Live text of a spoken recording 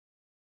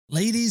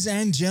Ladies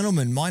and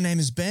gentlemen, my name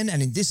is Ben,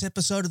 and in this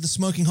episode of the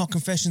Smoking Hot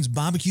Confessions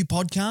Barbecue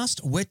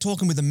Podcast, we're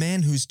talking with a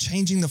man who's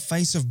changing the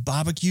face of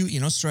barbecue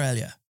in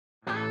Australia.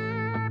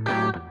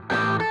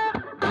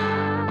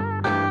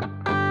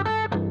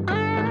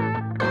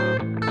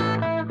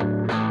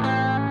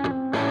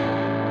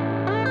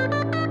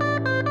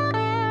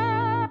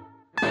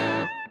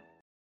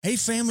 Hey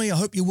family, I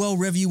hope you're well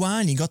wherever you are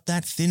and you got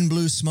that thin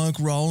blue smoke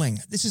rolling.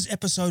 This is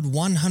episode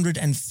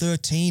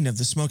 113 of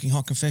the Smoking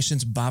Hot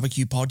Confessions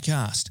Barbecue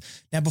Podcast.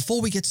 Now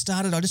before we get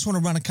started, I just want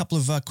to run a couple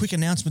of quick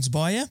announcements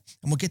by you and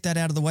we'll get that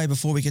out of the way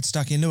before we get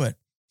stuck into it.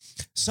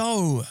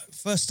 So,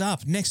 first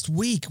up, next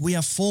week we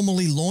are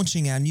formally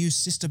launching our new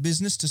sister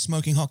business to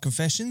Smoking Hot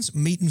Confessions,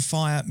 Meat and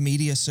Fire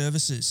Media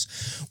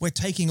Services. We're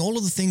taking all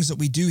of the things that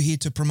we do here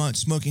to promote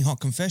Smoking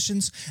Hot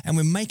Confessions and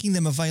we're making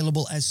them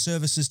available as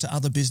services to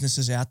other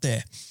businesses out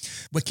there.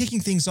 We're kicking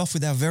things off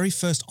with our very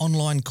first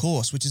online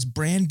course, which is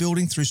brand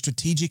building through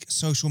strategic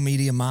social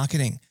media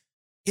marketing.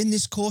 In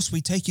this course,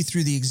 we take you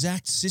through the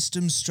exact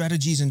systems,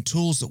 strategies, and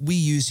tools that we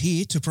use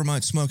here to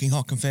promote Smoking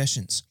Hot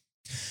Confessions.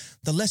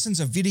 The lessons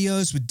are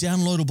videos with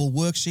downloadable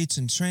worksheets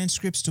and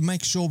transcripts to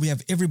make sure we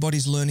have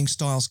everybody's learning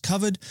styles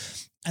covered.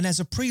 And as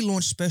a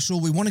pre-launch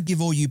special, we want to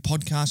give all you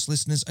podcast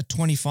listeners a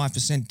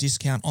 25%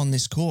 discount on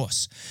this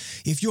course.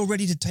 If you're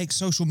ready to take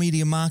social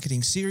media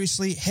marketing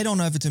seriously, head on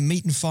over to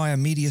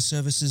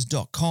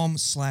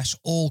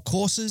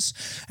meatandfiremediaservices.com/all-courses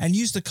and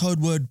use the code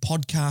word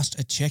podcast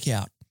at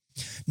checkout.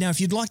 Now, if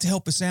you'd like to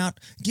help us out,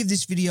 give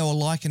this video a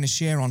like and a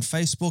share on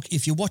Facebook.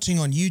 If you're watching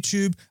on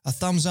YouTube, a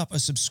thumbs up, a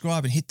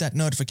subscribe, and hit that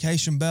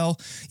notification bell.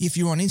 If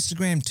you're on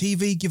Instagram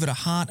TV, give it a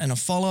heart and a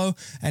follow.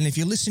 And if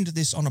you're listening to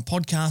this on a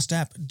podcast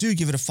app, do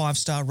give it a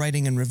 5-star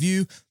rating and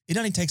review. It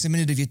only takes a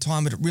minute of your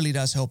time, but it really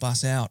does help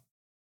us out.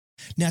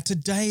 Now,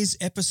 today's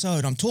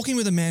episode, I'm talking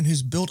with a man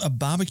who's built a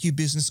barbecue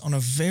business on a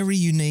very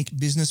unique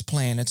business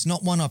plan. It's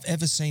not one I've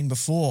ever seen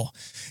before.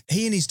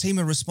 He and his team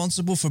are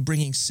responsible for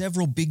bringing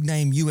several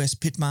big-name US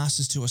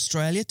pitmasters to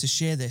Australia to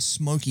share their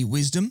smoky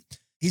wisdom.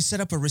 He's set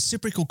up a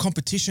reciprocal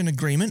competition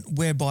agreement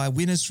whereby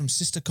winners from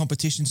sister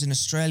competitions in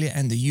Australia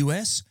and the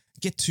US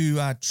get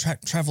to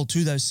travel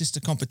to those sister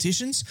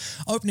competitions,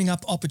 opening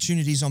up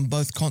opportunities on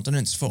both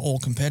continents for all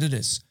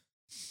competitors.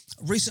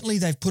 Recently,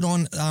 they've put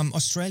on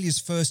Australia's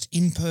first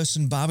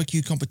in-person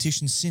barbecue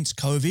competition since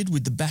COVID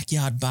with the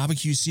Backyard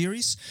Barbecue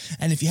Series.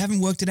 And if you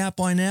haven't worked it out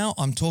by now,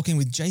 I'm talking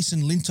with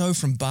Jason Linto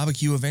from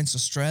Barbecue Events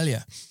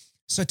Australia.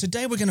 So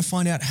today we're going to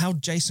find out how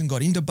Jason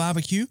got into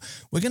barbecue.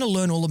 We're going to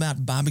learn all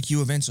about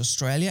Barbecue Events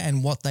Australia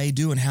and what they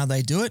do and how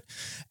they do it.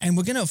 And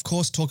we're going to, of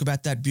course, talk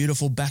about that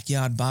beautiful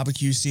Backyard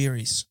Barbecue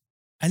Series.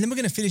 And then we're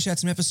going to finish out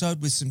some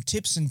episode with some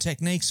tips and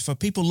techniques for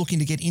people looking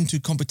to get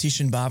into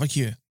competition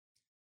barbecue.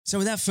 So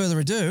without further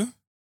ado,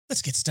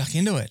 let's get stuck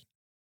into it.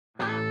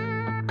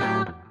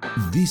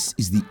 This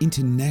is the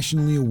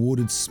internationally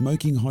awarded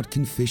Smoking Hot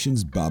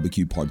Confessions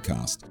Barbecue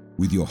Podcast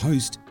with your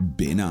host,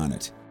 Ben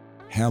Arnott.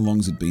 How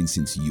long's it been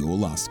since your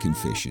last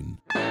confession?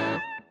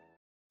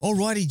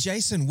 Alrighty,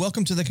 Jason,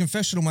 welcome to the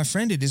confessional, my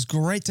friend. It is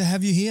great to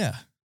have you here.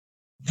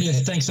 Yeah,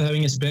 thanks for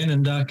having us, Ben,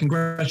 and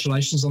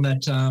congratulations on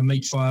that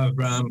Meat Fire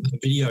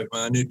video,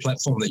 new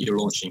platform that you're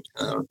launching.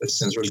 That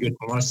sounds really good.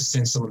 I want us to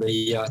send some of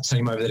the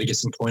team over there to get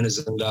some pointers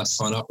and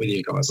sign up with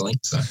you guys, I think.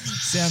 So.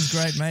 Sounds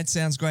great, mate.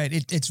 Sounds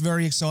great. It's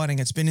very exciting.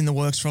 It's been in the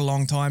works for a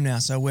long time now,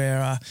 so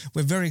we're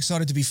very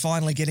excited to be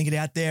finally getting it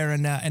out there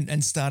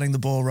and starting the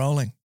ball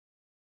rolling.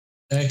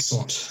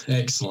 Excellent.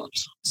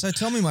 So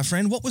tell me, my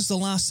friend, what was the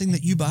last thing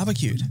that you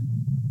barbecued?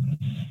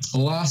 The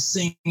last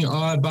thing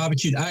I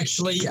barbecued,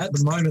 actually, at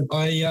the moment,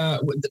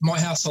 my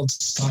household's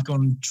stuck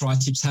on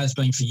tri-tips, has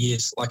been for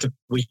years.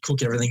 We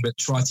cook everything, but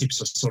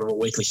tri-tips are sort of a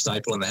weekly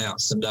staple in the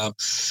house. And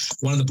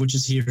one of the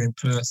butchers here in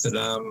Perth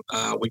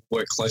that we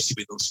work closely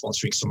with on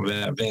sponsoring some of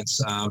our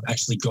events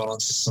actually got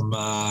onto some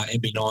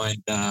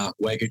MB9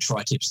 Wagyu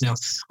tri-tips. Now,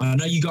 I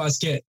know you guys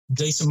get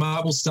decent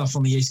marble stuff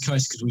on the East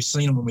Coast because we've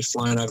seen them when we've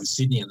flown over to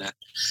Sydney and that.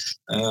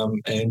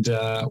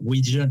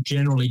 We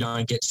generally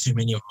don't get too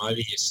many of them over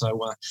here. So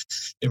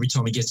every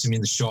time he gets them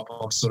in the shop,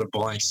 I'm sort of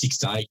buying 6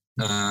 to 8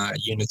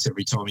 units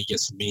every time he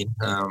gets them in.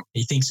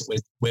 He thinks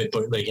that we're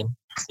bootlegging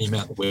the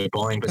amount that we're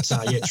buying, but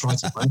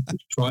tri-tip, mate.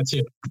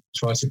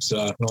 Tri-tip's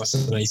nice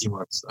and easy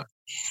one. So.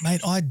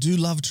 Mate, I do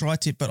love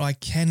tri-tip, but I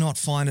cannot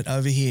find it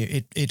over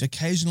here. It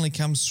occasionally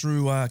comes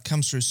through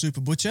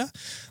Super Butcher,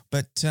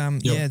 but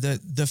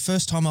the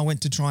first time I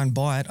went to try and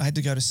buy it, I had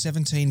to go to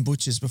 17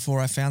 butchers before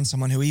I found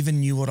someone who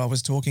even knew what I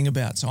was talking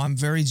about. So I'm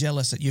very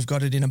jealous that you've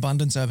got it in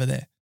abundance over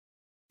there.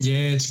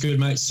 Yeah, it's good,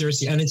 mate.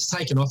 Seriously, and it's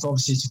taken off.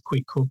 Obviously, it's a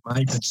quick cook,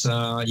 mate. But just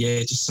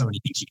so many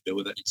things you can do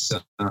with it. It's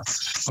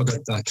I've got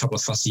a couple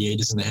of fussy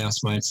eaters in the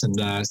house, mates, and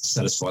it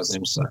satisfies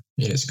them. So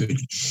yeah, it's good.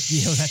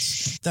 Yeah, well,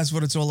 that's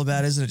what it's all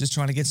about, isn't it? Just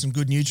trying to get some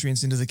good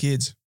nutrients into the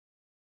kids.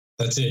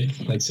 That's it.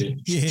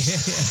 Yeah.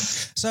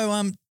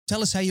 So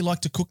tell us how you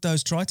like to cook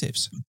those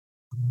tri-tips.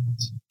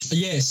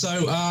 Yeah,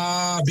 so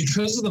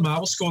because of the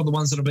marble score, the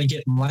ones that I've been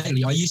getting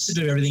lately, I used to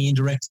do everything in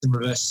direct and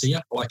reverse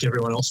sear like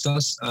everyone else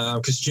does,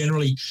 because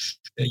generally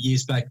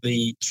years back,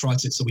 the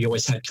tri-tips that we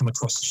always had come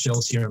across the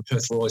shelves here in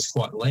Perth were always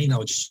quite lean. They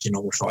were just your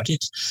normal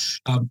tri-tips.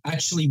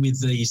 Actually,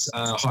 with these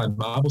high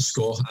marble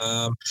score,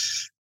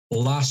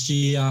 last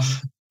year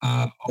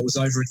I was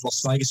over in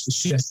Las Vegas with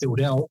Chef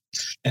Dildell,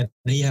 and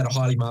he had a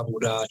highly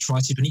marbled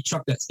tri-tip, and he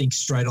chucked that thing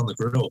straight on the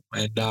grill.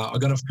 And I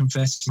got to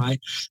confess, mate,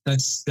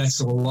 that's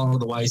a lot of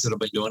the ways that I've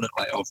been doing it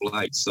of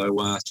late. So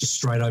just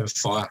straight over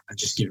fire and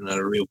just giving it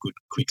a real good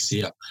quick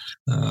sear.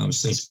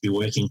 Seems to be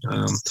working.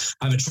 I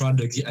haven't tried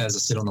to, as I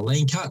said, on the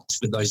lean cuts,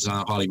 but those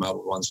highly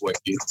marbled ones work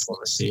beautiful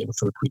on the sear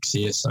for a quick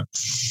sear. So,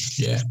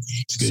 yeah,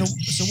 it's good.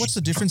 So what's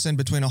the difference then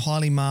between a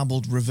highly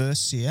marbled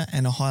reverse sear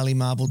and a highly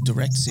marbled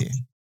direct sear?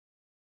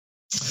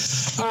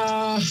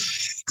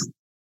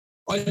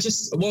 You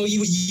just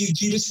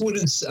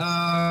wouldn't,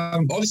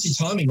 obviously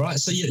timing, right?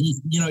 So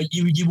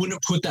you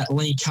wouldn't put that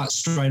lean cut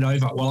straight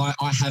over. Well,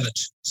 I haven't,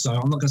 so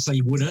I'm not going to say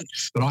you wouldn't,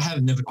 but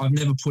I've never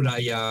put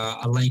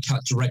a lean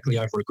cut directly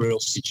over a grill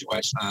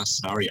situation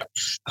scenario.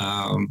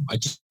 I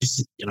just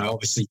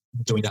obviously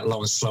doing that low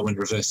and slow and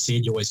reverse sear,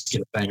 you always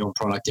get a bang on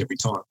product every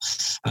time.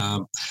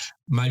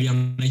 Maybe I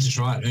need to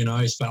try it, who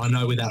knows? But I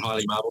know with that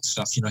highly marbled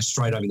stuff,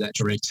 straight over that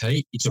direct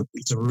heat, it's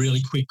a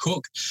really quick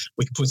cook.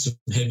 We can put some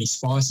heavy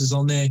spices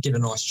on there, get a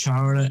nice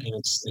char in it, and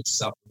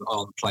it's up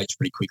on the plates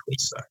pretty quickly.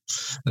 So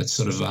that's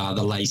sort of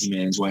the lazy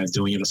man's way of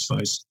doing it, I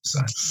suppose. So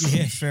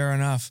yeah, fair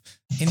enough.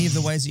 Any of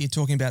the ways that you're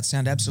talking about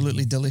sound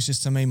absolutely delicious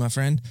to me, my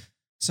friend.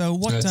 So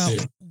what?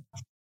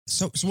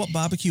 So what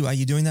barbecue are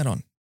you doing that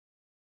on?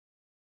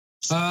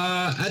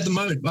 At the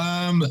moment,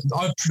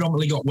 I've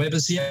predominantly got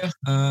Weber's here.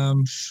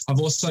 I've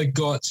also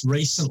got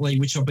recently,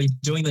 which I've been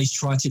doing these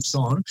tri-tips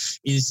on,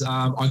 is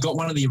I got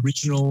one of the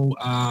original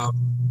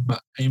the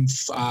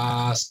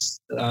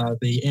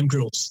M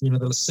grills, the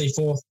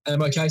C4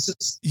 ammo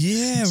cases.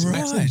 Yeah, so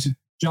right.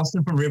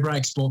 Justin from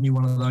Ribracks bought me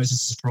one of those as a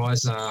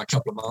surprise a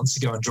couple of months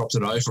ago and dropped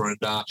it over. And,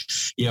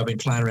 I've been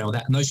playing around with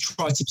that. And those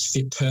tri-tips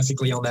fit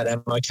perfectly on that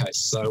ammo case.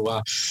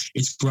 So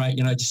it's great,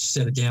 just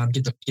set it down,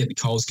 get the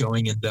coals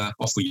going, and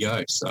off we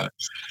go. So,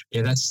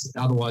 yeah, that's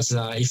otherwise,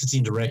 if it's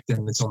indirect,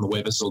 then it's on the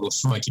Weber's or the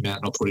Smoky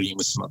Mountain, I'll put it in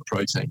with some other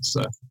proteins.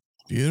 So.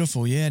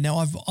 Beautiful, yeah. Now,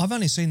 I've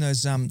only seen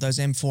those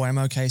M4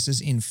 ammo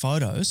cases in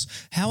photos.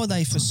 How are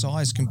they for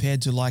size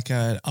compared to like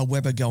a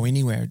Weber Go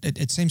Anywhere?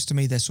 It seems to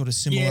me they're sort of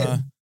similar. Yeah.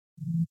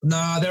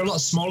 No, they're a lot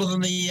smaller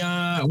than the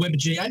Weber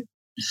GA.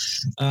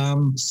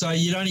 So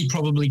you'd only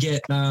probably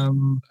get maybe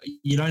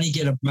a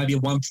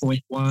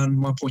 1.1,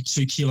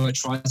 1.2 kilo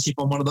tri-tip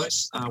on one of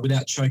those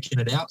without choking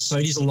it out. So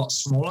it is a lot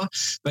smaller.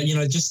 But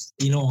just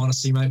in all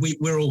honesty, mate,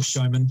 we're all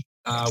showmen.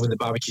 With the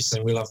barbecue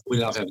scene, we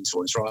love having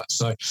toys, right?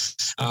 So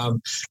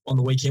on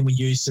the weekend we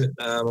used it.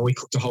 We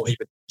cooked a whole heap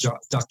of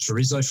duck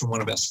chorizo from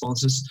one of our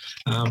sponsors.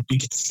 You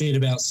could fit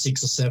about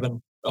 6 or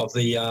 7 of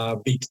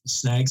the big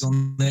snags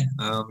on there.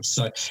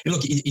 So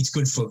look, it's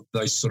good for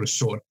those sort of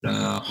short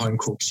home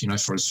cooks,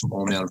 for a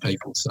small amount of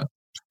people. So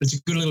it's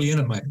a good little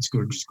unit, mate. It's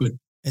good. It's good.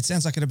 It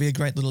sounds like it'll be a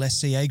great little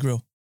SCA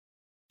grill.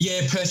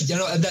 Yeah, perfect.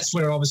 And that's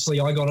where obviously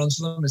I got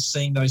onto them, is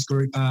seeing those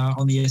group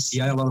on the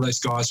SCA. A lot of those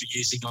guys were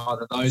using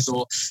either those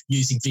or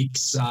using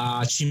Vic's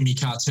chimney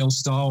cartel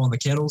style on the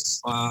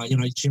kettles,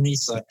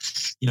 chimneys. So,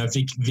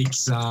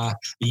 Vic's the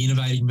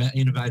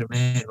innovative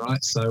man,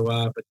 right?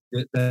 So,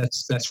 but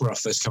that's where I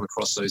first come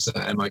across those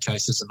ammo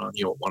cases, and I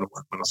knew one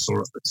when I saw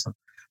it. But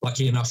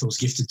lucky enough, it was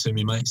gifted to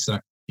me, mate. So,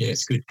 yeah,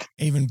 it's good.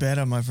 Even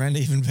better, my friend,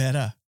 even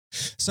better.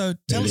 So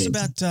tell us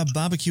about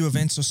Barbecue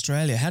Events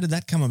Australia. How did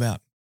that come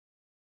about?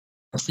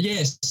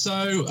 Yes,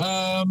 so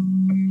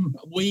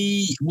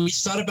we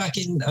started back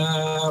in would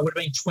have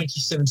been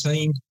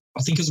 2017.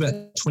 I think it was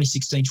about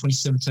 2016,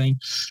 2017.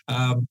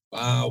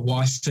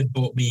 Wife had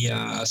bought me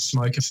a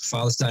smoker for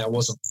Father's Day. I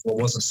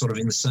wasn't sort of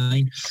in the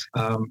scene,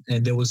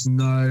 and there was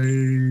no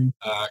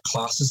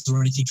classes or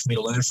anything for me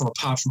to learn from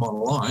apart from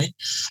online.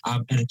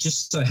 And it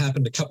just so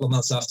happened a couple of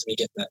months after me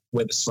getting that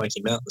Weber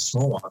Smoky Mountain, the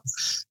small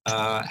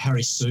one,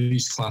 Harry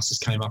Sue's classes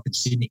came up in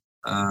Sydney.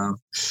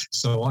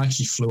 So I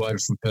actually flew over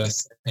from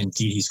Perth and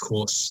did his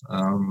course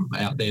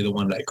out there, the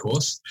one-day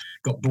course.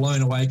 Got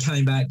blown away,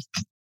 came back,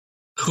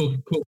 cook,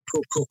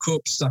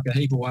 stuck a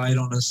heap of weight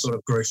on and sort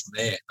of grew from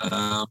there.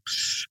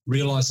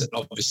 Realised that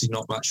obviously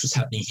not much was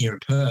happening here in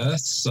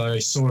Perth, so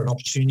saw an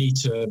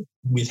opportunity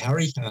with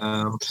Harry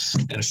and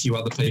a few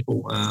other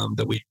people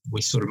that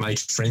we sort of made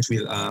friends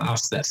with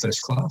after that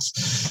first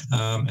class.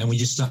 And we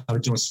just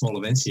started doing small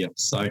events here.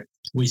 So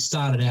we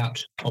started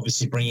out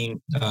obviously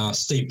bringing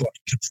Steve Block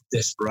from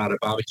Desperado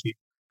Barbecue.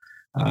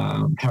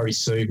 Harry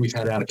Sue, we've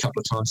had out a couple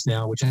of times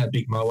now. We've had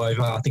Big Mo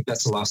over. I think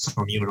that's the last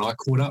time you and I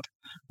caught up.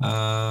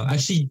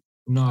 Actually,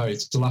 no,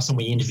 it's the last time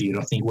we interviewed,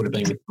 I think, would have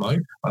been with Mo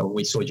when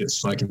we saw you at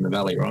Smoke in the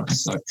Valley, right?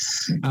 So,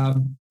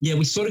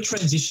 we sort of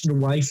transitioned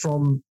away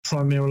from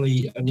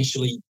primarily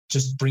initially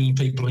just bringing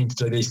people in to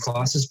do these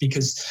classes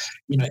because,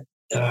 the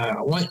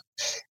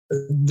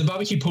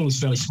barbecue pool is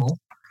fairly small.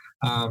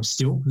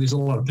 Still, there's a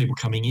lot of people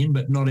coming in,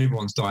 but not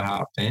everyone's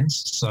diehard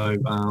fans. So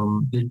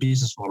the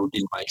business model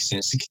didn't make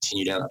sense to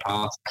continue down that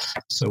path.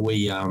 So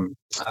we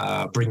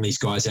bring these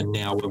guys in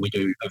now when we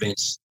do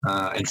events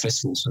and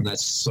festivals, and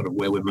that's sort of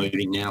where we're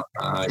moving now,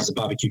 is the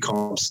barbecue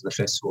comps and the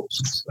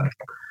festivals. So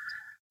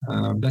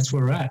that's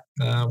where we're at.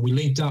 We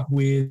linked up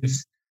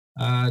with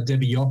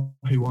Debbie Yopp,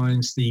 who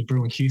owns the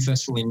Brew and Q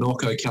Festival in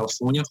Norco,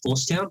 California,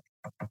 Forcetown.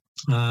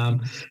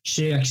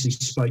 She actually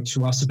spoke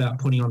to us about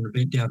putting on an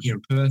event down here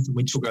in Perth.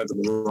 We took over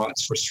the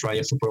rights for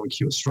Australia for Brew and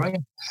Q Australia,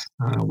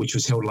 which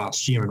was held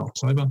last year in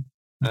October.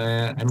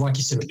 And like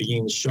you said at the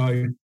beginning of the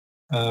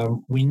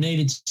show, we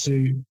needed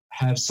to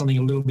have something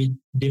a little bit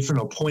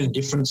different or point of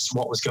difference to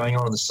what was going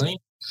on in the scene.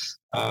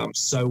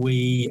 So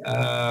we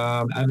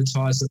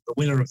advertised that the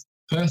winner of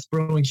Perth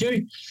Brew and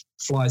Q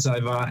flies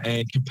over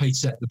and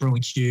competes at the Brew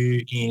and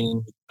Q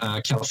in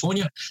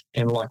California,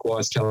 and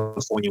likewise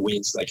California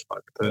wins, they come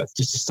over to Perth,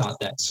 just to start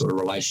that sort of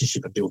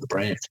relationship and build the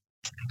brand.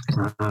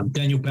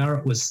 Daniel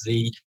Barrett was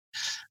the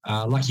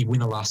lucky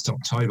winner last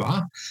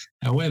October.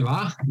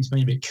 However, he's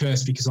been a bit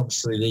cursed because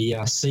obviously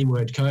the C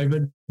word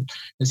COVID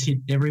has hit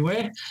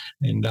everywhere,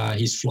 and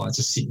his flights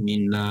are sitting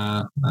in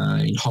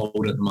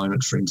hold at the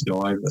moment for him to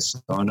go over. So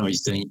I know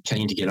he's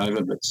keen to get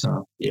over, but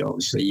yeah,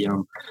 obviously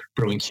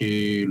Brew and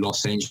Q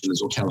Los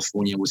Angeles or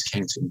California was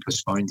cancelled and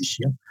postponed this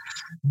year.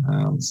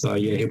 So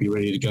yeah, he'll be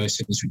ready to go as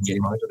soon as we can get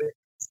him over there.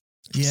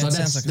 Yeah, so it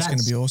sounds like it's going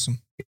to be awesome.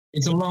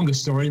 It's a longer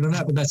story than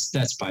that, but that's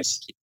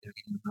basically it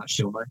in a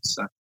nutshell, mate.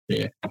 So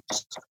yeah.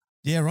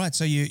 Yeah, right.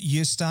 So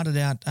you started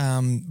out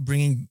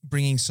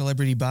bringing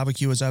celebrity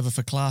barbecuers over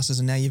for classes,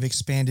 and now you've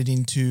expanded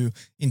into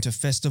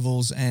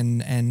festivals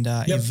and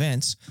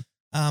events.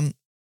 How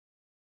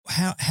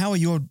are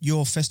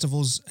your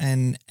festivals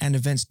and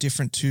events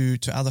different to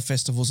other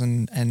festivals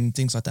and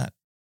things like that?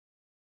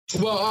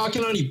 Well, I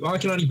can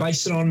only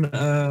base it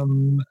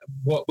on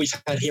what we've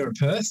had here in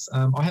Perth.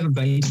 I haven't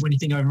been to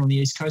anything over on the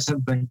East Coast. I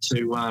haven't been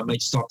to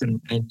Meat Stockton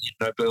and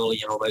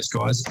Burley and all those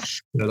guys.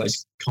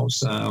 Those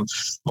comps.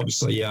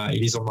 Obviously,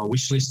 it is on my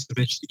wish list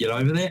eventually to get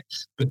over there.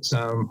 But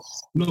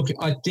look,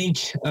 I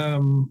think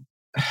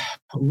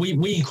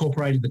we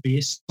incorporated the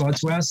beer side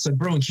to ours. So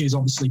Brew and Q is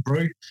obviously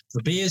brew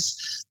for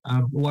beers.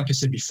 Like I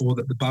said before,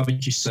 that the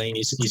barbecue scene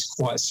is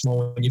quite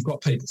small, and you've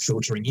got people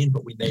filtering in,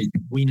 but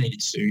we needed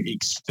to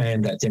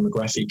expand that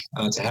demographic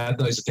to have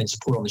those events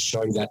put on the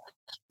show that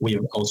we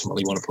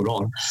ultimately want to put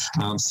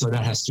on. So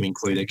that has to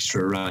include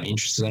extra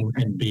interest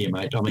and beer,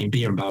 mate. I mean,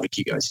 beer and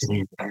barbecue goes in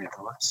here. Right?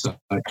 So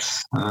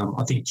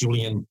I think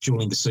Julian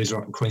D'Souza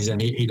up in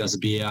Queensland, he does the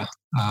beer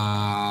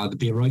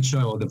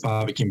roadshow, or the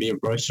barbecue and beer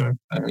roadshow,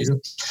 is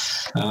it?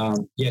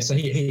 So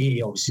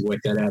he obviously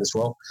worked that out as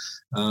well.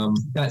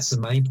 That's the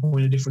main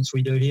point of difference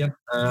we do here.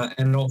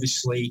 And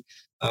obviously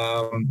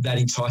that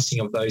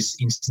enticing of those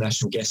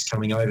international guests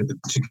coming over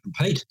to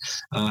compete,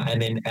 and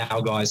then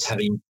our guys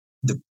having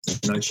the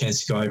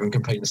chance to go over and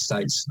compete in the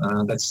States.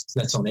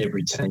 That's on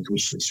every team's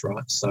wish list,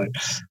 right? So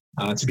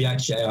to be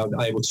actually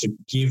able to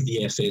give the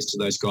airfares to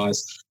those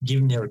guys, give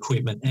them their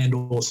equipment, and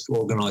also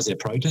organise their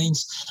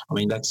proteins, I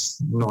mean,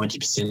 that's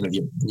 90% of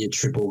your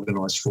trip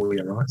organised for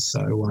you, right?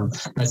 So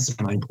that's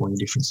the main point of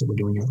difference that we're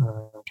doing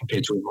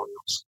compared to everyone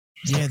else.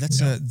 Yeah,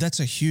 that's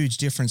a huge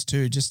difference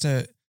too. Just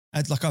to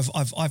like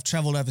I've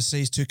travelled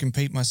overseas to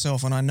compete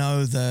myself, and I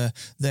know the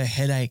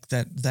headache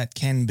that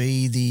can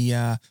be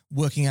the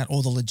working out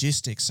all the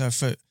logistics. So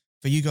for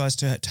you guys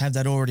to have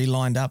that already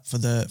lined up for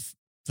the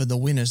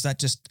winners,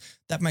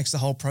 that makes the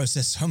whole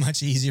process so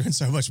much easier and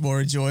so much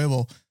more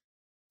enjoyable.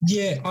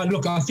 Yeah,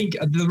 I think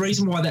the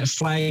reason why that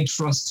flagged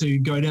for us to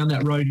go down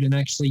that road and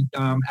actually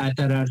add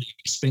that added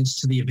expense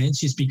to the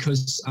events is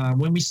because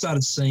when we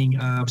started seeing,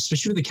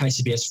 especially with the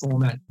KCBS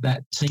format,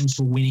 that teams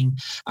were winning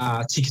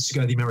tickets to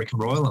go to the American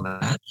Royal and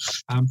that,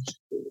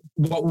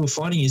 what we were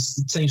finding is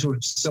the teams were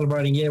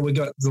celebrating, yeah, we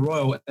got the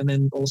Royal, and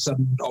then all of a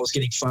sudden I was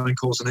getting phone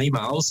calls and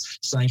emails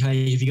saying,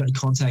 hey, have you got any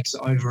contacts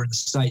over in the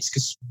States,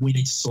 because we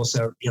need to source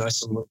out,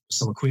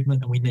 some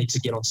equipment, and we need to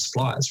get on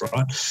suppliers,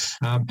 right?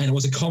 And it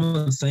was a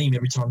common theme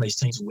every time these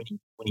teams were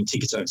winning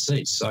tickets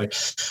overseas. So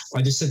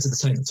I just said to the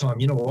team at the time,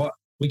 you know what,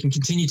 we can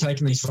continue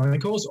taking these phone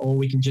calls, or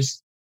we can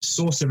just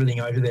source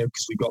everything over there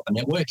because we've got the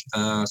network,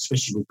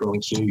 especially with Brew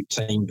and Q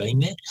team being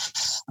there.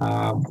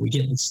 We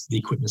get the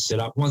equipment set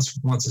up. Once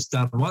it's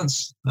done,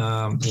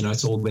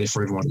 it's all there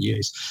for everyone to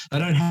use. They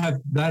don't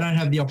have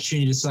the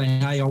opportunity to say,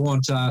 hey, I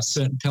want a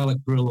certain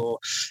pellet grill, or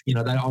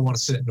I want a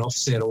certain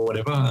offset or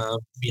whatever.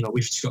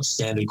 We've just got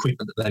standard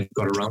equipment that they've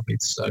got to run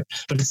with. So,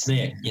 but it's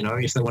there.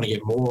 If they want to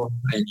get more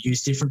and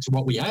use different to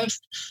what we have,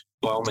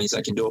 by all means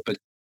they can do it. But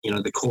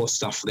the core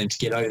stuff for them to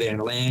get over there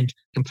and land,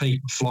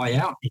 compete, fly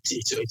out,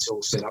 it's all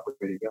set up and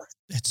ready to go.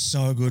 It's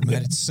so good,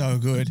 mate. It's so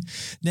good.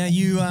 Now,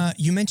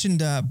 you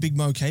mentioned Big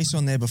Mo Case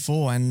on there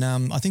before, and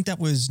I think that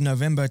was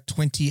November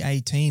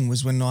 2018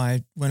 was when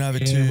I went over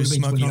to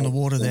Smoking on the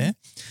Water there.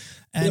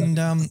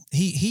 And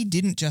he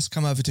didn't just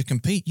come over to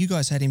compete. You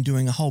guys had him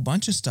doing a whole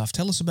bunch of stuff.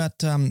 Tell us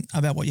about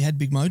what you had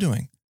Big Mo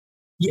doing.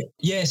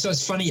 Yeah. So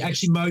it's funny,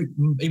 actually. Mo,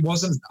 it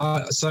wasn't.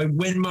 So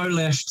when Mo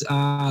left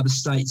the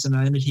States and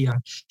landed here,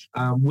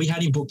 we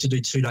had him booked to do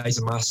 2 days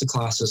of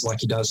masterclasses, like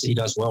he does. He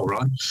does well,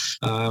 right?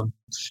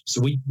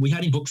 So we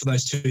had him booked for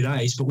those 2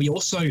 days, but we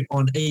also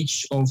on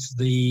each of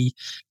the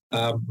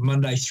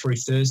Monday through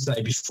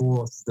Thursday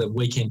before the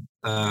weekend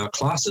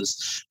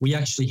classes, we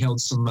actually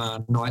held some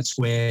nights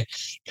where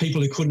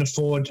people who couldn't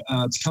afford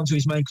to come to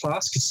his main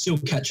class could still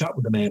catch up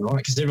with the man, right?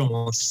 Because everyone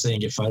wants to see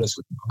and get photos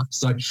with him, right?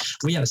 So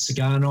we had a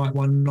cigar night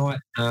one night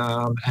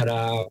at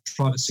a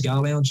private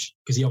cigar lounge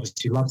because he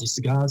obviously loved his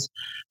cigars.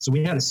 So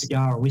we had a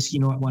cigar and whiskey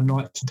night one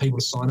night for people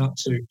to sign up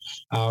to.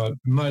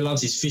 Mo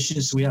loves his fishing,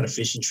 so we had a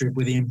fishing trip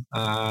with him.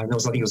 I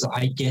think it was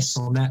 8 guests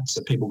on that,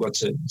 so people got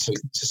to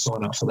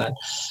sign up for that.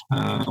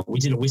 We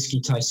did a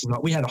whiskey tasting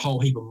night. We had a whole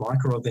heap of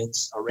micro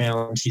events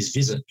around his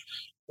visit,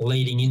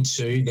 leading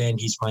into then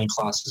his main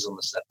classes on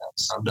the Saturday and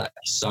Sunday.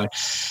 So,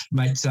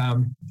 mate,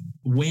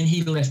 when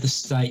he left the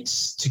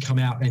States to come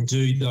out and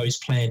do those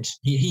planned,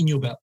 he knew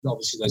about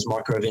obviously those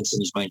micro events in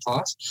his main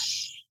class.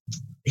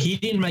 He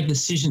didn't make the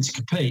decision to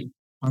compete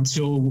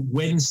until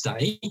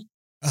Wednesday,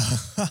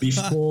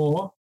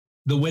 before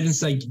the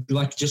Wednesday,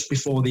 like just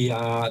before the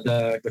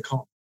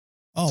comp.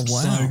 Oh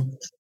wow!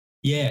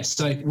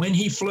 So when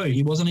he flew,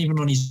 he wasn't even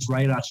on his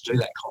radar to do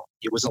that comp.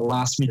 It was a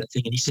last minute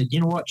thing. And he said,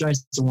 you know what,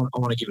 Jason, I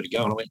want to give it a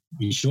go. And I went,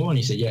 are you sure? And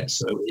he said, yeah.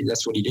 So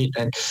that's what he did.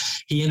 And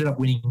he ended up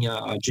winning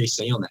a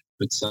GC on that.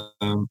 But,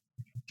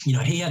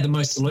 he had the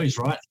most to lose,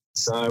 right?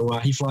 So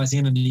he flies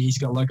in and he's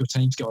got local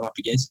teams going up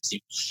against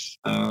him.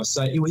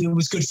 So it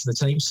was good for the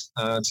teams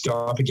to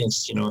go up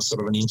against,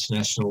 sort of an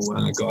international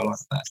guy like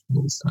that.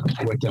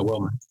 It worked out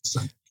well, man.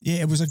 So.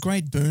 Yeah, it was a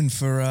great boon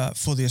for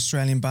the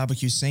Australian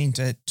barbecue scene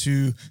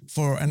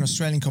for an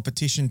Australian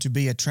competition to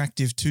be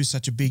attractive to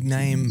such a big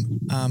name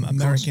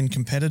American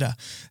competitor,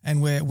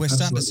 and we're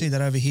starting to see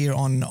that over here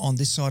on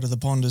this side of the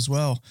pond as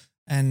well.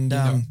 And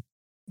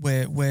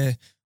where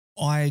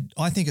I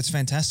think it's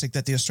fantastic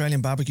that the Australian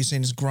barbecue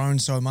scene has grown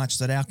so much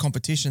that our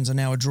competitions are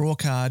now a draw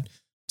card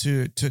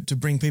to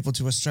bring people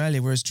to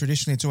Australia, whereas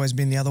traditionally it's always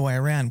been the other way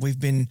around. We've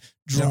been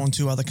drawn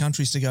to other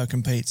countries to go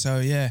compete. So,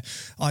 yeah,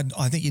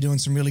 I think you're doing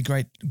some really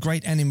great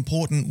and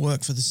important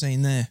work for the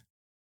scene there.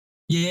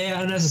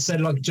 Yeah, and as I said,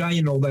 like Jay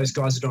and all those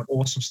guys are doing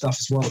awesome stuff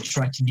as well,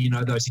 attracting,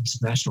 those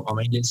international. I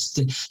mean,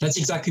 that's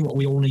exactly what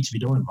we all need to be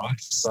doing, right?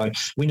 So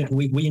we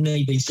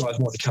need these guys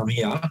want to come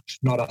here,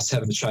 not us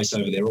having to chase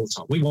over there all the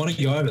time. We want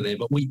to go over there,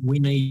 but we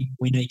need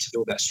to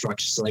build that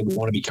structure so they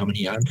want to be coming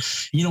here. And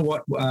you know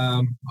what?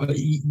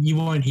 You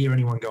won't hear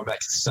anyone going back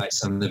to the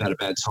States and they've had a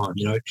bad time.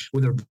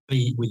 Whether it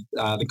be with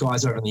the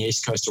guys over on the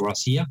East Coast or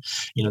us here,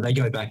 they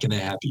go back and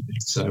they're happy.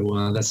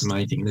 So that's the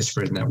main thing. They're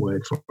spreading that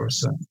word for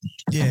us. So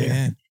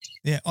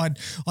Yeah,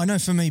 I know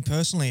for me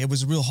personally, it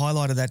was a real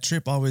highlight of that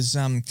trip. I was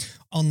on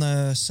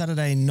the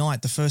Saturday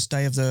night, the first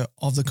day of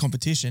the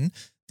competition.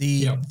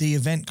 The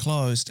event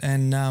closed,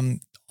 and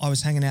I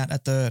was hanging out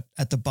at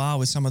the bar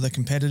with some of the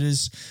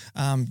competitors,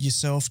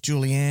 yourself,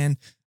 Julianne,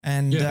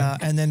 and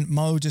then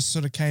Mo just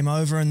sort of came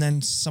over, and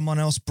then someone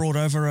else brought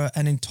over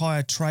an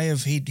entire tray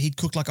of he'd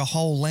cooked like a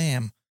whole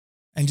lamb,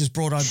 and just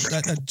brought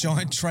a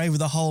giant tray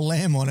with a whole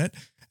lamb on it.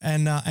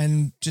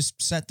 And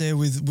just sat there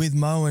with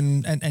Mo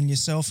and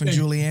yourself and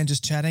Julianne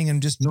just chatting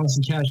and just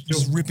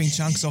ripping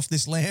chunks off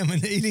this lamb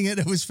and eating it.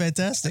 It was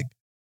fantastic.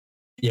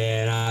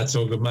 Yeah, it's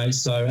all good, mate.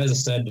 So as I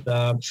said,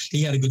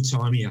 he had a good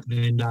time here,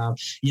 and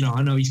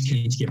I know he's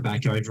keen to get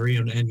back over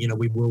here, and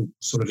we will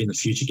sort of in the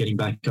future getting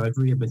back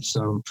over here. But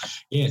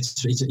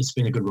it's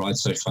been a good ride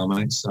so far,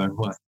 mate. So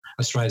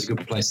Australia's a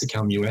good place to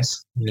come.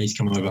 US, you need to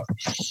come over.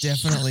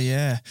 Definitely,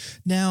 yeah.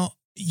 Now,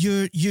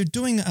 You're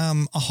doing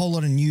a whole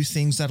lot of new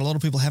things that a lot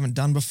of people haven't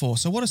done before.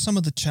 So what are some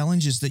of the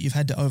challenges that you've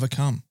had to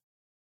overcome?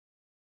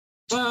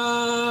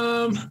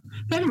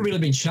 They haven't really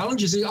been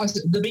challenges.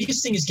 The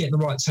biggest thing is getting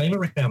the right team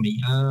around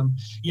me.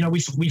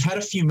 We've had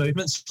a few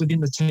movements within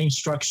the team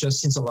structure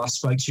since I last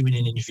spoke to you in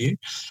an interview,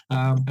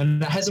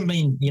 and that hasn't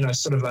been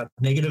sort of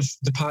negative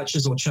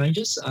departures or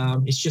changes.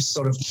 It's just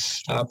sort of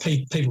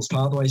people's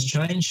pathways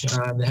change,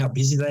 how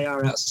busy they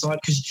are outside.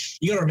 Because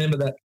you got to remember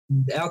that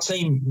our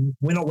team,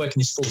 we're not working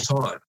this full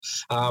time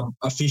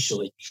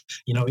officially.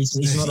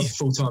 It's not a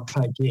full time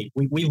paid gig.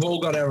 We've all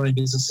got our own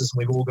businesses and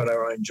we've all got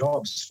our own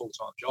jobs, full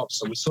time jobs.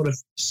 So we're sort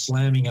of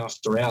slamming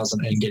after hours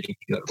and getting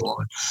to the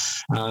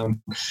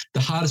line. The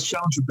hardest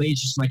challenge would be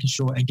just making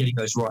sure and getting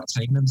those right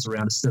team members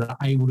around us that are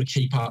able to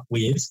keep up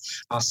with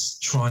us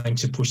trying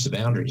to push the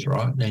boundaries,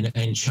 right,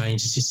 and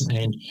change the system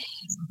and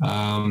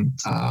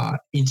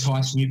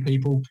entice new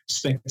people,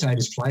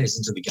 spectators, players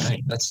into the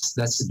game. That's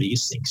the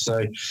biggest thing.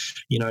 So,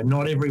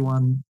 not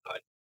everyone.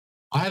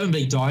 I haven't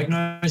been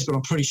diagnosed, but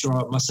I'm pretty sure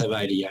I must have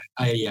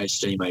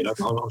ADHD, mate.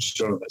 I'm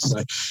sure of it. So,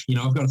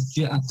 I've got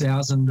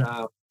 1,000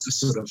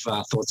 sort of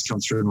thoughts come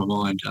through my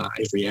mind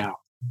every hour.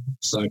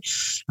 So,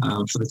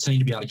 for the team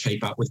to be able to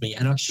keep up with me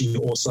and actually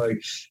also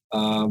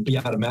be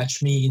able to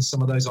match me in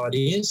some of those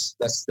ideas,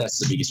 that's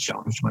the biggest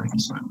challenge, mate.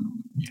 So,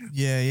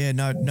 yeah,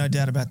 no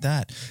doubt about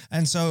that.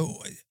 And so,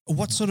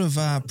 what sort of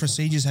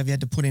procedures have you had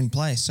to put in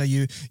place? So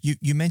you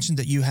mentioned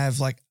that you have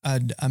like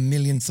a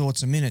million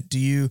thoughts a minute. Do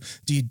you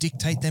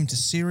dictate them to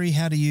Siri?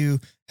 How do you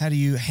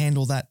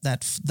handle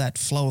that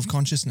flow of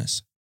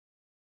consciousness?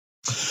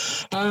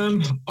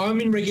 I'm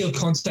in regular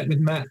contact with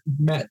Matt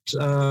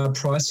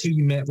Price, who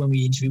you met when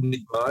we interviewed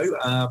with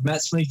Mo.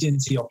 Matt's moved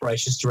into the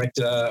operations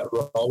director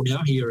role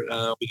now here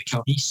with the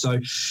company, so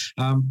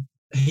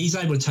he's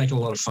able to take a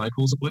lot of phone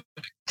calls at work.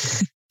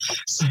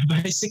 So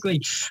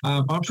basically,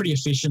 I'm pretty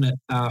efficient at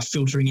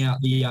filtering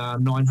out the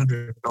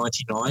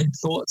 999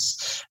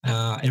 thoughts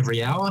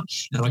every hour,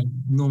 and I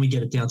normally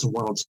get it down to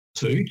one or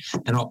two,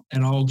 and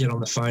I'll get on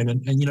the phone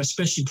and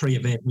especially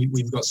pre-event,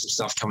 we've got some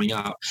stuff coming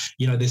up.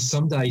 There's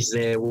some days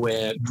there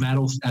where Matt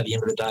will, at the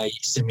end of the day,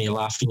 send me a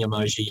laughing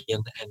emoji,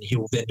 and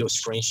he'll then do a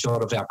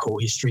screenshot of our call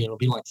history, and it'll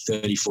be like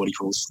 30, 40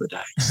 calls for the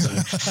day. So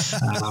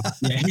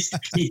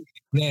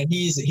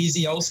he's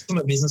the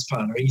ultimate business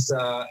partner. He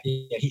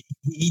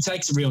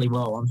takes it really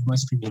well. I mean,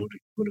 most people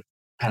would have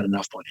had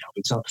enough by now.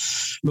 But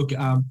look,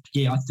 I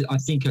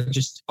think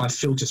I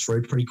filter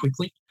through pretty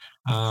quickly,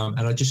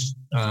 and I just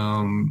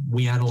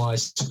we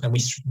analyse and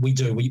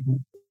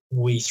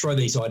we throw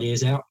these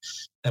ideas out,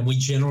 and we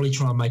generally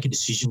try and make a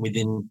decision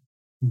within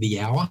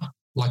the hour.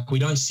 Like, we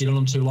don't sit on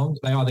them too long.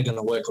 They're either going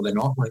to work or they're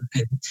not.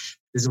 And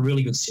there's a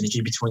really good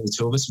synergy between the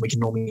two of us. We can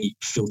normally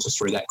filter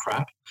through that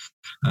crap,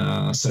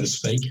 so to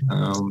speak.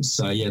 That's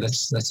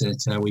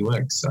how we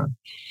work. So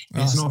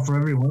it's not for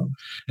everyone,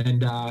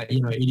 and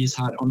it is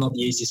hard. I'm not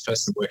the easiest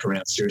person to work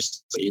around.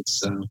 Seriously,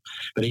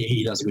 but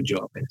he does a good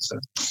job, man. So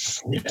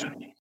yeah.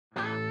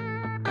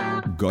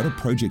 Got a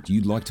project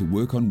you'd like to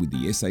work on with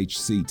the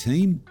SHC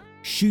team?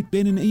 Shoot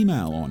Ben an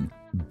email on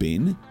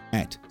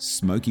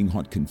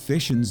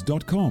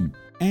ben@smokinghotconfessions.com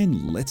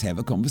and let's have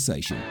a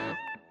conversation.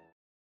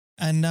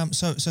 And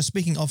so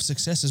speaking of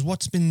successes,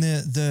 what's been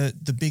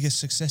the biggest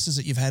successes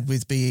that you've had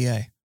with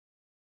BEA?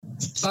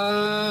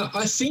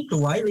 I think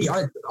lately,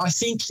 I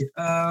think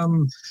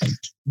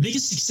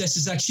biggest success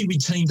is actually we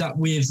teamed up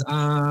with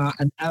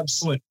an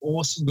absolute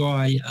awesome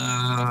guy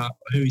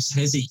who's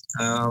Hezzy,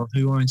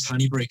 who owns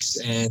Honeybricks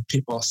and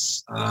Pit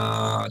Boss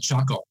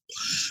Charcoal.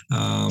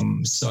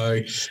 So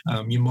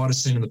you might have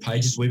seen on the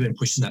pages, we've been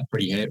pushing that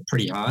pretty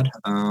hard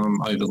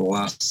over the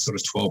last sort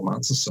of 12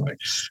 months or so.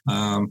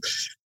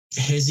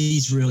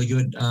 Hezzy's really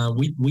good.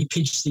 We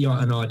pitched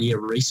an idea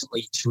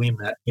recently to him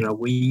that,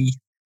 we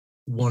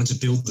wanted to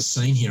build the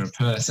scene here in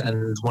Perth,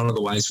 and one of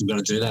the ways we're going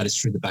to do that is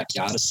through the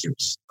Backyarder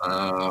series.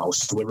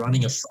 So we're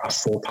running a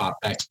 4-part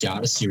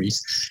Backyarder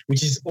series,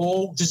 which is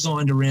all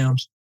designed around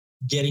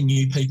getting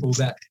new people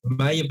that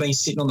may have been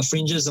sitting on the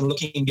fringes and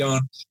looking and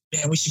going,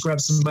 man, we should grab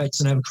some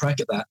mates and have a crack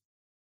at that.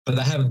 But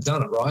they haven't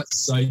done it, right?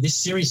 So this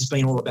series has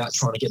been all about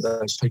trying to get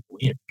those people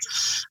in.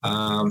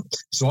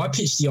 So I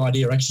pitched the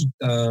idea. Actually,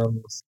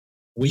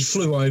 we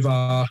flew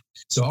over.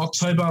 So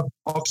October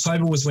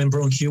was when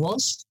Brew and Q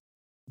was.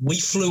 We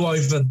flew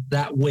over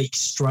that week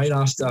straight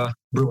after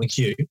Brew and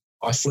Q.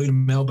 I flew to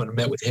Melbourne and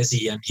met with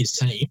Hezzy and his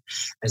team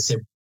and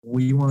said,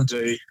 we want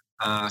to do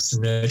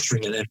some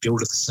nurturing and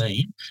build of the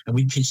scene. And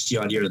we pitched the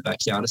idea of the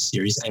Backyarder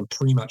series, and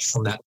pretty much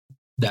from that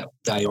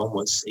day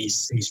onwards,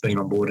 he's been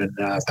on board and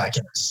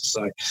backing us.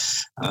 So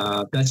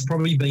that's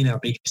probably been our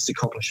biggest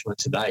accomplishment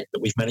to date,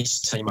 that we've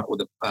managed to team up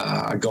with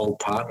a gold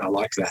partner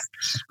like that,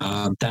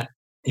 that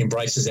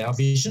embraces our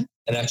vision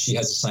and actually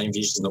has the same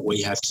vision that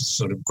we have to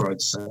sort of grow the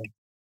scene.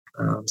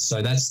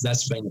 So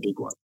that's been the big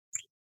one.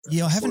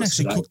 Yeah, I haven't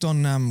actually cooked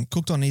on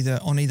either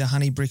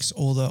Honeybricks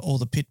or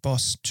the Pit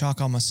Boss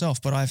Charcoal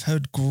myself, but I've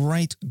heard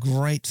great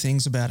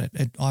things about it.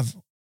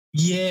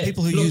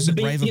 People who use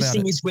it rave about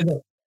it.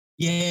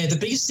 The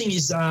biggest thing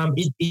is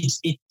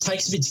it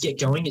takes a bit to get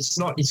going. It's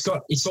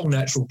all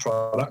natural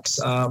products.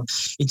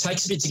 It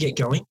takes a bit to get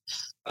going.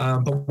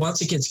 But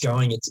once it gets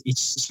going,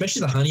 it's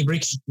especially the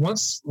Honeybricks.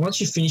 Once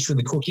you finish with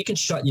the cook, you can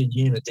shut your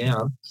unit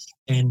down,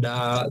 and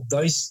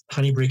those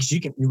Honeybricks,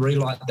 you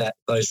relight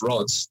those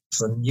rods,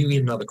 so you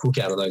get another cook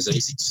out of those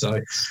easy.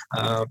 So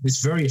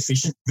it's very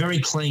efficient, very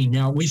clean.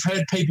 Now, we've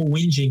heard people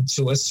whinging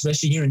to us,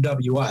 especially here in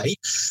WA,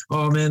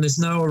 oh man, there's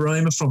no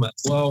aroma from it.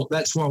 Well,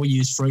 that's why we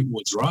use fruit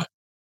woods, right?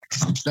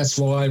 That's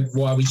why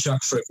we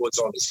chuck fruit woods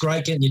on. It's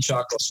great getting your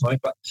charcoal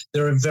smoke, but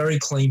they're a very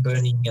clean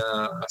burning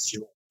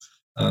fuel.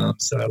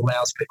 So it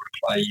allows people to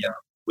play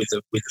with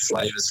the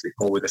flavours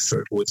or with the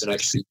fruit woods and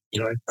actually,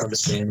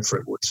 understand the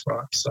fruit woods,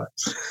 right? So,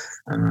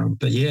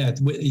 but yeah,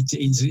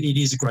 it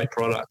is a great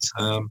product.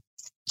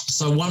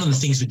 So one of the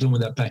things we're doing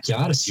with that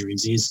Backyarder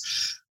series is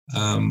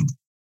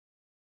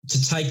to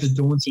take the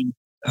daunting,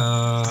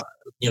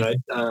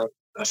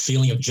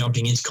 feeling of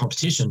jumping into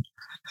competition.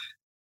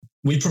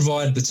 We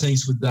provide the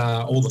teams with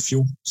all the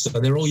fuel, so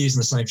they're all using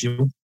the same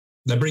fuel.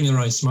 They bring their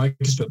own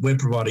smokers, but we're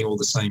providing all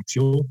the same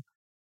fuel.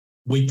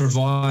 We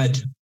provide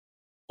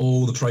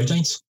all the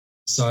proteins.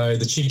 So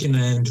the chicken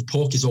and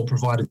pork is all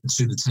provided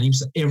to the team.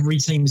 So every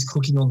team is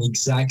cooking on the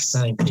exact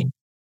same thing.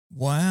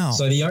 Wow.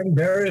 So the only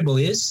variable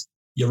is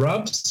your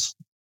rubs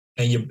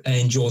and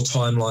your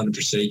timeline and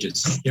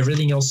procedures.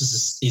 Everything else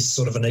is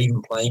sort of an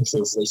even playing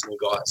field for these new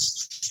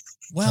guys.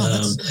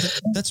 Wow,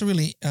 that's a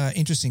really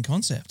interesting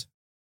concept.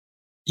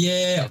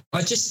 Yeah,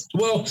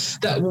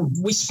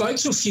 we spoke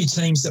to a few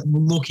teams that were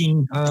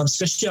looking,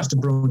 especially after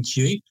Bruin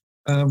Q.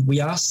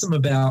 We asked them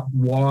about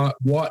what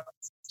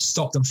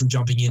stopped them from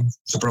jumping in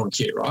to Bruin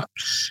Q, right?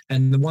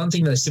 And the one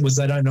thing they said was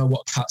they don't know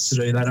what cuts to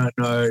do. They don't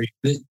know.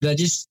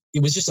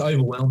 It was just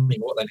overwhelming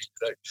what they need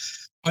to do.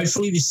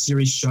 Hopefully this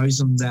series shows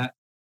them that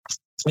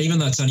even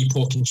though it's only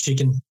pork and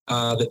chicken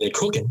that they're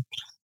cooking,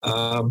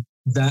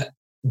 that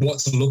what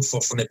to look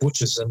for from their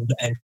butchers and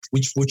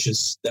which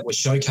butchers that we're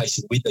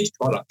showcasing with these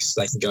products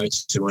they can go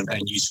to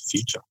and use for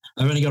future.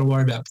 They've only got to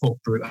worry about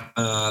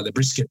the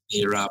brisket,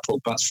 their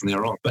pork butts from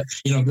there on. But,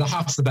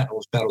 half the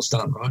battle's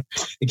done, right?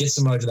 It gets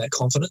them over that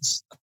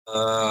confidence,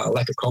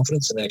 lack of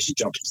confidence, and they actually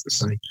jump into the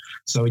scene.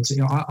 So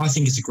I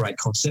think it's a great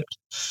concept.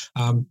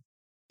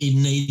 It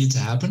needed to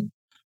happen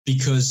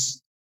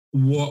because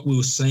what we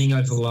were seeing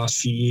over the last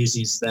few years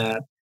is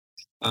that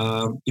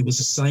it was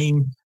the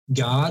same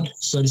guard,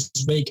 so to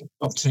speak,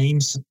 of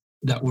teams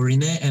that were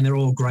in there, and they're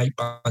all a great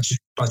bunch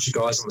of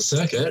guys on the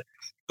circuit.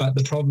 But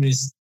the problem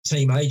is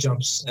Team A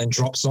jumps and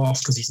drops off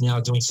because he's now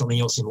doing something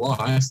else in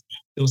life.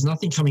 There was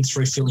nothing coming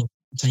through filling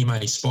Team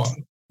A's spot.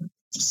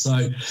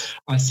 So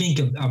I think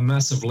a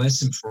massive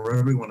lesson for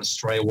everyone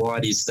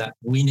Australia-wide is that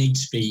we need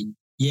to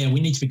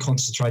be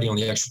concentrating on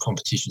the actual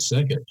competition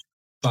circuit,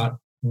 but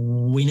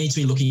we need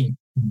to be looking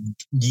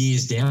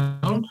years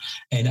down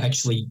and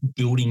actually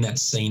building that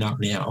scene up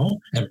now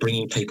and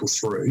bringing people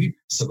through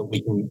so that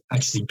we can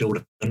actually build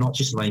it and not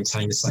just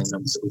maintain the same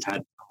numbers that we've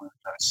had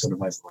sort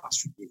of over the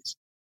last few years.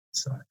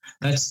 So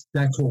that's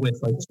what we're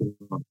focusing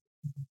on.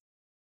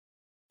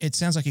 It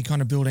sounds like you're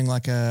kind of building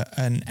like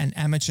an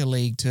amateur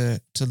league to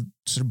sort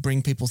of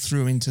bring people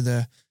through into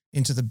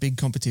the big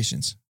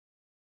competitions.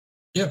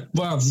 Yeah,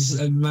 well,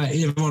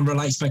 everyone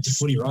relates back to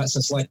footy, right? So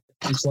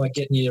it's like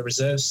getting your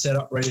reserves set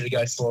up, ready to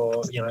go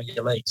for your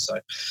league. So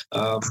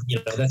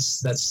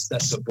that's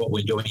what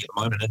we're doing at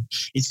the moment, and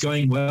it's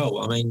going well.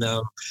 I mean,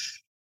 none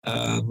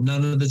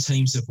of the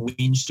teams have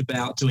whinged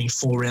about doing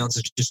 4 rounds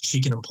of just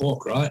chicken and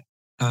pork, right?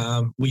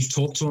 We've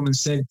talked to them and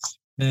said,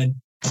 man,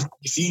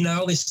 if you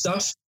nail this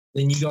stuff,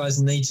 then you guys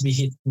need to be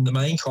hitting the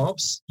main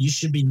comps. You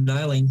should be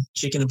nailing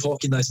chicken and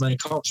pork in those main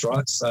comps,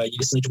 right? So you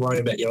just need to worry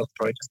about your other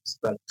projects.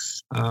 But,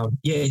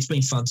 it's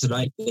been fun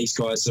today. These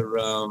guys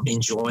are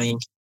enjoying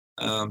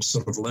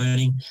sort of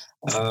learning.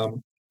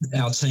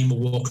 Our team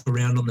will walk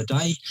around on the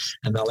day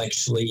and they'll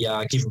actually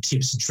give them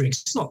tips and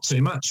tricks. It's not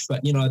too much,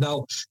 but,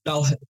 they'll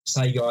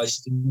say,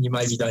 guys, you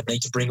maybe don't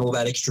need to bring all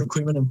that extra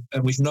equipment.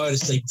 And we've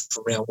noticed even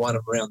from round 1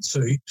 and round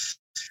 2,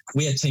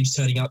 we had teams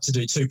turning up to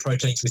do 2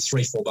 proteins with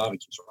 3-4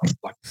 barbecues, right?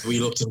 Like we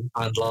looked at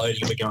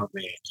unloading, we're going,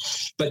 man.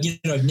 But,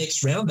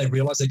 next round they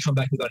realise they come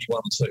back with only 1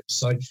 or 2.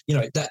 So,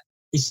 that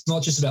it's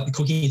not just about the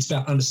cooking, it's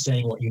about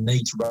understanding what you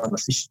need to run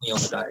efficiently on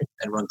the day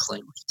and run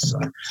cleanly. So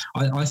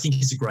I think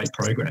it's a great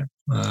program.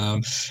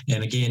 And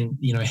again,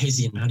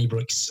 Hezi and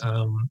Honeybrook's,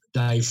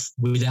 Dave,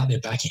 without their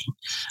backing,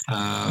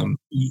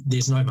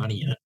 there's no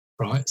money in it,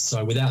 right?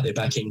 So without their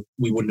backing,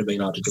 we wouldn't have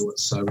been able to do it.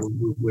 So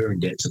we're in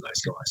debt to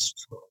those guys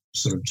for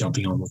sort of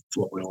jumping on with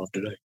what we want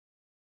to do.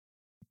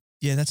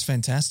 Yeah, that's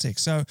fantastic.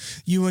 So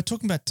you were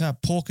talking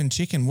about pork and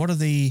chicken. What are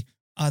they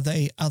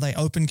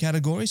open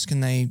categories?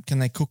 Can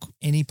they cook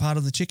any part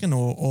of the chicken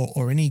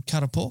or any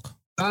cut of pork?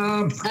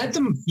 At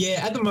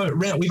the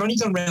moment, we've only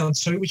done round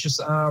 2, which is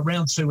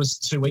round 2 was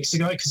 2 weeks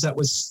ago because that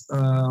was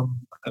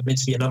meant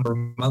to be a number of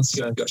months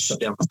ago and got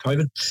shut down for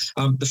COVID.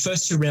 The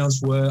first 2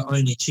 rounds were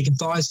only chicken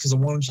thighs because I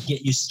wanted to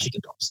get used to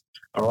chicken thighs.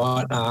 All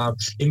right.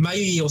 It may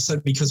be also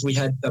because we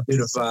had a bit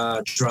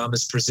of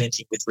dramas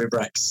presenting with rib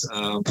racks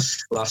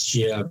last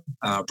year,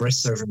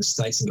 breasts over in the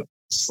States and got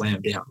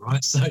slammed down,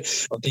 right? So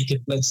I'm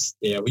thinking, we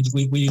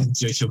didn't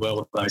do too well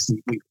with those.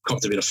 We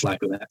copped a bit of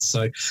flack with that.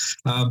 So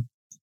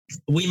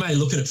we may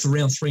look at it for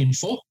round 3 and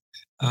 4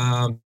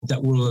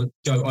 that will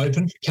go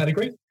open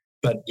category.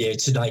 But, yeah,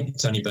 to date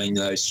it's only been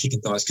those chicken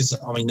thighs because,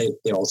 I mean,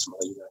 they're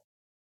ultimately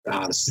the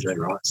hardest to do,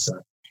 right? So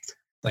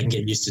they can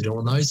get used to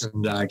doing those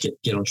and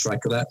get on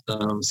track with that.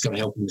 It's going to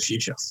help in the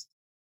future.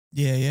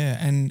 Yeah, yeah.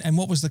 And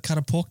what was the cut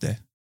of pork there?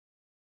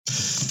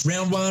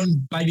 Round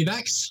 1, baby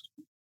backs.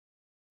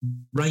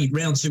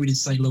 Round 2, we did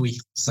St. Louis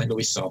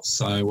style.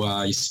 So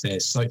your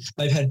spares. So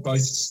they've had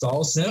both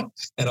styles now,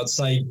 and I'd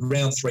say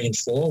round 3 and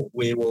 4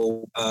 we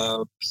will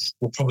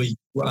we'll probably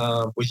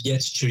we've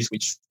yet to choose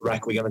which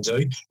rack we're going to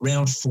do.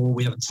 Round 4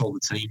 we haven't told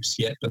the teams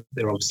yet, but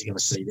they're obviously going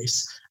to see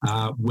this.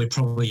 We're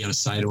probably going to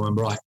say to them,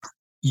 right,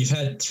 you've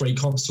had 3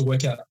 comps to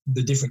work out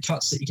the different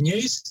cuts that you can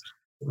use.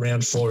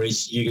 Round 4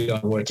 is you go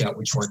and work out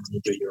which one you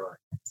do your own.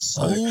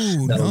 So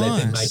that'll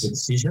let them make a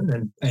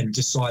decision and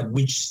decide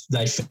which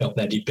they felt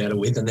they did better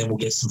with, and then we'll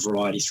get some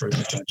variety through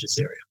the judges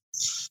area.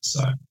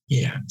 So,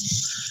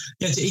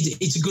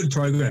 it's a good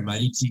program,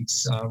 mate.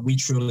 We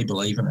truly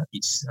believe in it.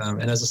 It's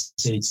and as I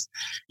said,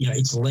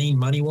 it's lean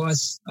money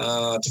wise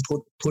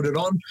to put it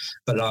on,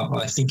 but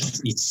I think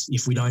it's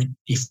if we don't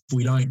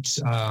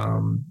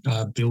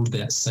build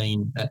that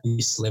scene at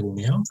this level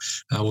now,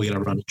 we're going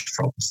to run into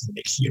problems in the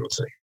next year or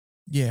 2.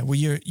 Yeah, well,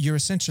 you're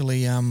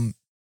essentially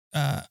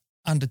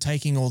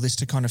undertaking all this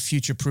to kind of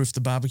future-proof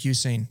the barbecue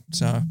scene.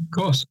 So, of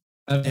course,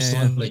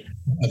 absolutely.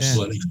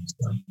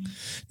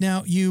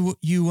 Now, you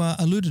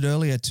alluded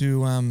earlier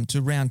to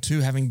round 2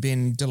 having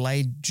been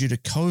delayed due to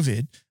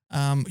COVID.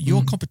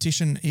 Your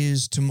competition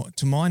is,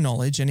 to my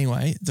knowledge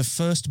anyway, the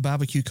first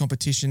barbecue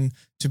competition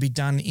to be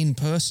done in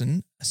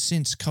person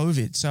since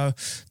COVID. So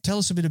tell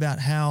us a bit about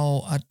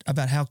how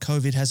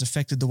COVID has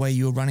affected the way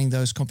you're running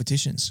those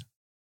competitions.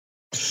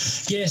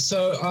 Yeah,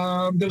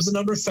 so there was a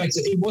number of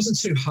factors. It wasn't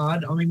too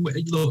hard. I mean,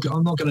 look,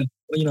 I'm not going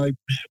to,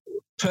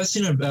 Perth's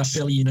in a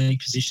fairly unique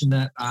position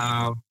that,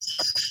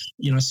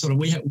 sort of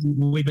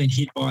we've been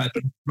hit by it,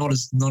 but not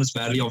as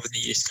badly over the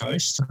East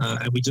Coast,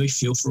 and we do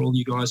feel for all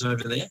you guys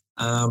over there.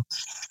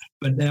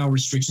 But our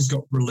restrictions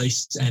got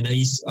released and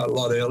eased a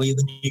lot earlier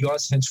than you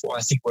guys, hence why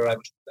I think we're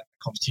able to get that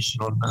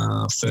competition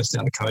on first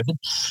out of COVID.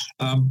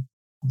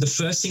 The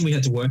first thing we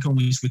had to work on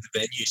was with the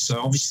venue. So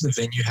obviously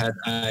the venue had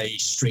a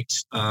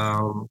strict,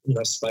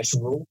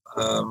 spatial rule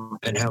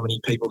and how many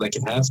people they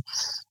could have.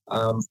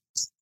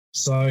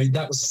 So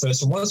that was the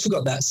first one. Once we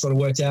got that sort of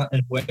worked out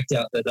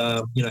that,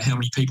 how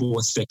many people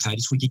and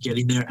spectators we could get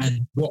in there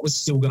and what was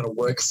still going to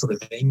work for the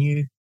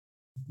venue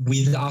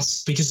with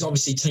us, because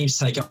obviously teams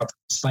take up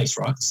space,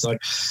 right? So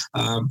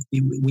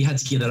we had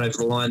to get that over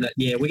the line that,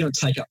 we're going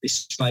to take up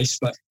this space,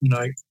 but,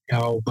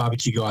 our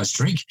barbecue guys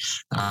drink.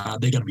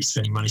 They're going to be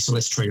spending money, so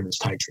let's treat them as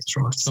patriots,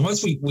 right? So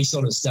once we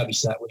sort of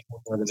established that,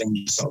 the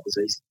venue side was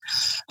easy.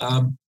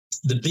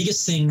 The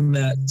biggest thing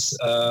that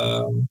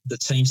the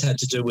teams had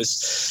to do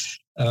was,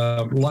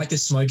 like the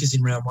smokers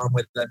in round 1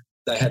 where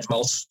they had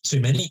too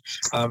many,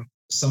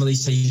 some of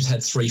these teams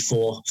had 3,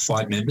 4,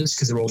 5 members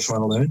because they're all trying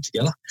to learn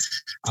together.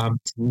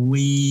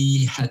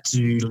 We had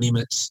to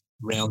limit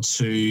round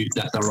 2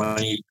 that they were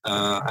only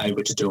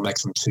able to do a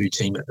maximum 2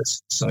 team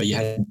members. So you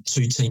had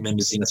 2 team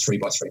members in a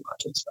 3x3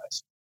 marquee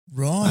space.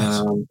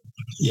 Right.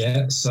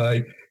 So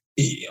I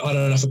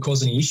don't know if it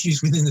caused any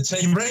issues within the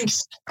team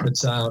ranks, but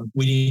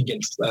we didn't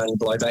get any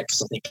blowback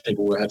because I think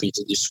people were happy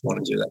to just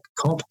want to do that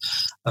comp.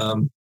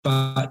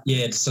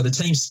 So the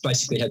teams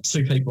basically had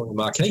 2 people in the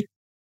marquee.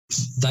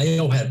 They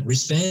all had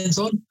wristbands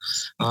on.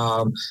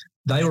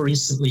 They were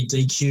instantly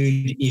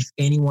DQ'd if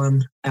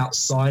anyone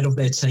outside of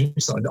their team,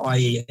 so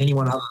i.e.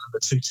 anyone other than the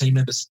 2 team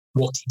members,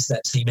 walked into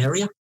that team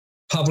area.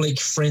 Public,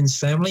 friends,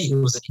 family, it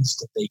was an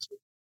instant DQ.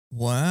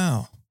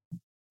 Wow.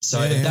 So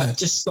that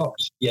just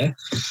stopped,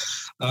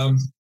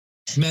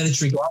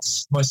 mandatory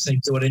gloves. Most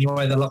teams do it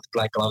anyway. They love the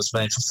black gloves,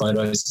 man, for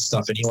photos and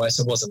stuff anyway,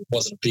 so it wasn't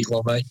a big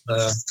one, mate.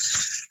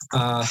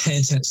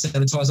 Hand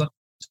sanitizer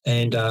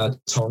and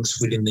tongs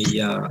within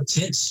the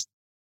tents.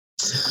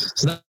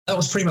 So that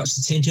was pretty much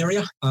the tent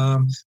area.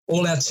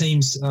 All our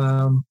teams,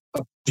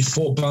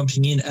 before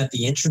bumping in at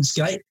the entrance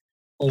gate,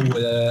 all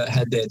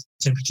had their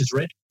temperatures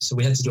read. So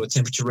we had to do a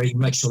temperature reading,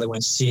 make sure they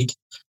weren't sick.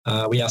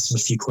 We asked them a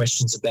few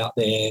questions about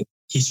their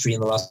history in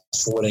the last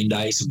 14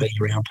 days of being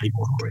around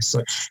people and all this.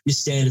 So your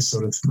standard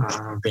sort of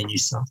venue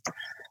stuff.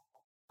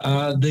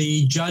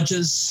 The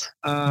judges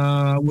were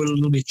a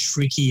little bit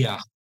trickier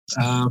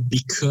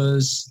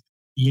because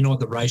what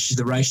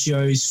the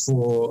ratios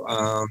for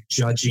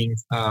judging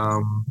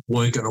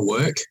weren't going to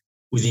work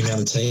with the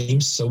amount of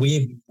teams. So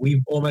we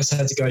almost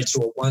had to go to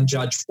a 1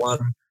 judge, 1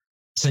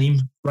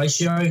 team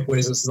ratio,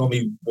 whereas it's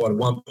normally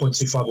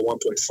 1.25 or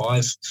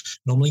 1.5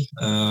 normally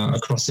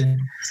across there.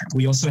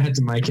 We also had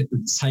to make it that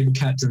the table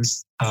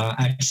captains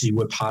actually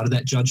were part of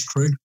that judge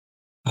crew.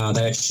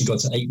 They actually got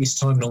to eat this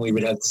time. Normally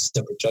we'd have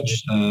separate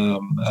judges,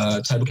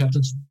 table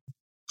captains.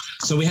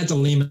 So we had to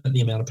limit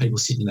the amount of people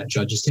sitting in that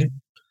judges tent.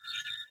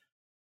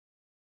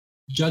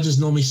 Judges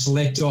normally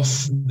select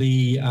off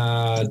the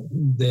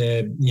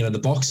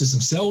boxes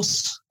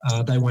themselves.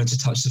 They weren't to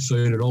touch the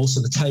food at all.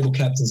 So the table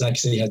captains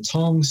actually had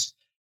tongs.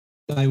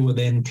 They were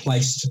then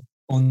placed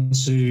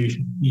onto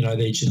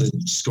each of the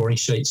scoring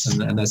sheets,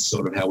 and that's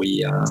sort of how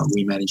we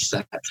managed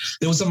that.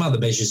 There were some other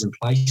measures in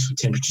place with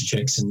temperature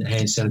checks and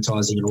hand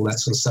sanitizing and all that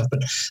sort of stuff,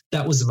 but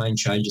that was the main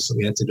changes that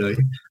we had to do.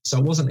 So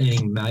it wasn't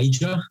anything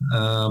major,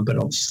 but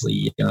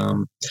obviously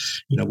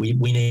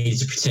we needed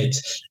to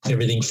protect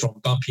everything from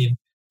bump in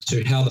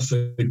to how the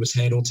food was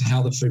handled, to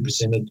how the food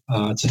presented,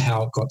 to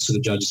how it got to the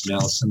judges'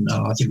 mouths, and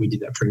I think we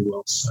did that pretty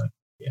well. So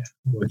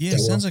it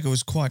sounds like it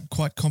was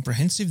quite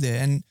comprehensive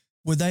there. And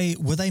were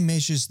they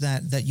measures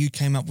that you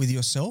came up with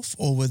yourself,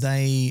 or were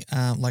they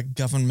like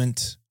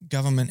government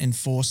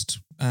enforced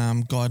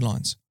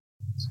guidelines?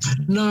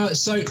 No,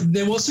 so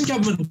there was some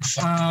government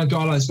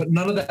guidelines, but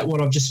none of that,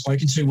 what I've just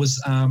spoken to, was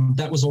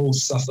that was all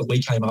stuff that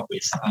we came up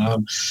with.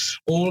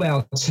 All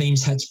our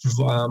teams had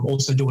to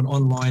also do an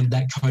online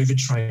that COVID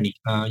training.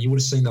 You would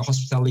have seen the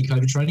hospitality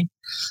COVID training.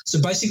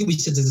 So basically we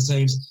said to the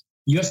teams,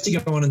 you have to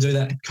go on and do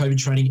that COVID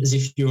training as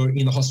if you're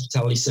in the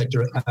hospitality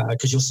sector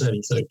because you're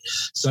serving food.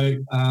 So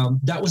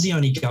that was the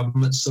only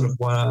government sort of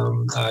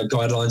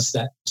guidelines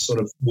that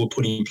sort of were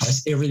put in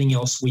place. Everything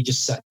else, we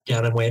just sat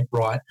down and went,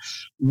 right,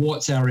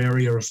 what's our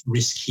area of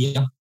risk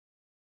here?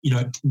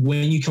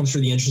 when you come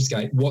through the entrance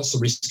gate, what's the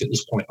risk at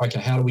this point? Okay,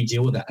 how do we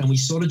deal with that? And we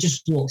sort of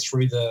just walk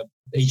through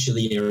each of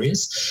the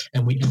areas,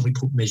 and we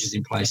put measures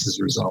in place as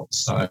a result.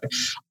 So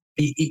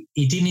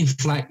it didn't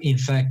affect the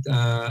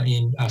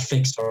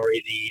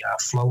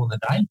flow on the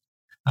day.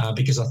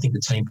 Because I think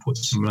the team put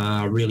some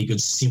really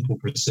good, simple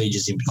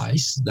procedures in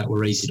place that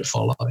were easy to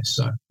follow.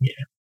 So, yeah,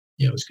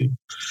 it was good.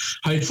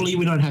 Hopefully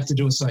we don't have to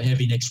do it so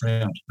heavy next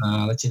round.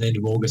 That's in the end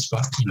of August,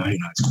 but, who knows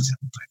what's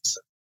happening.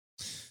 So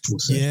we'll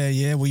see.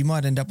 Yeah. Well, you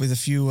might end up with a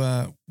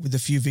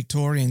few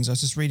Victorians. I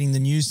was just reading the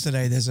news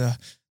today. There's a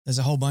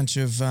whole bunch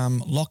of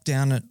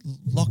lockdown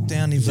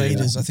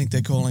evaders, I think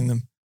they're calling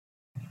them.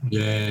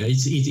 Yeah,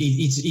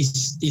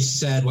 it's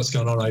sad what's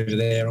going on over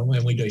there, and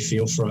we do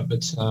feel for it.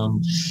 But I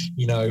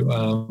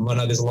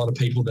know there's a lot of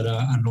people that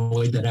are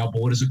annoyed that our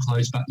borders are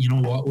closed. But you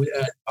know what?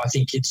 I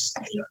think it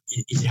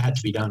had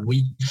to be done.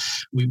 We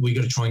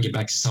got to try and get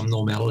back to some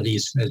normality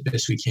as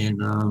best we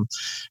can. I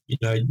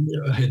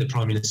heard the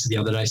Prime Minister the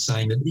other day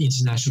saying that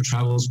international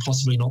travel is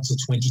possibly not till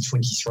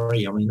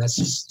 2023. I mean, that's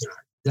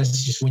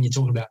just when you're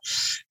talking about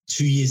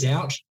 2 years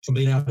out from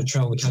being able to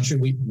travel the country,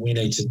 we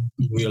need to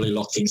really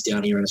lock things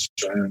down here in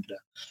Australia. And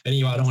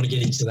anyway, I don't want to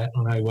get into that.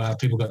 I know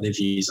people got their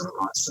views on it,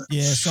 right? So.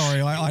 Yeah,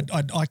 sorry,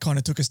 I kind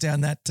of took us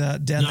down that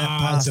that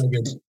path. It's all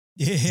good.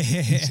 Yeah,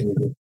 it's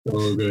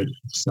all good.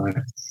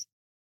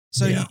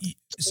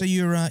 So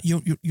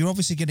you're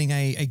obviously getting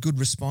a good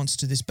response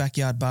to this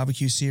backyard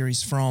barbecue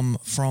series from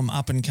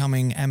up and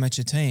coming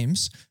amateur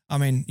teams. I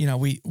mean,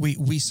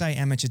 we say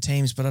amateur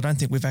teams, but I don't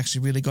think we've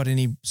actually really got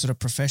any sort of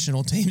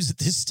professional teams at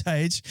this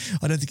stage.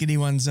 I don't think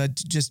anyone's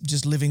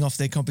just living off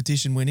their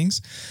competition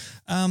winnings.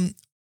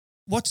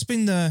 What's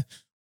the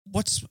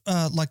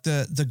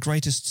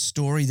greatest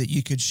story that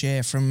you could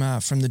share from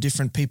the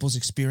different people's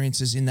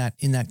experiences in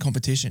that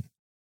competition?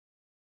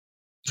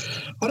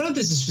 I don't know if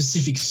there's a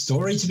specific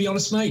story, to be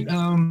honest, mate.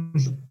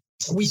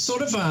 We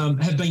sort of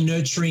have been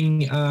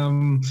nurturing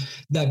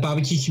that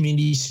barbecue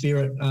community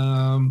spirit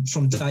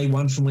from day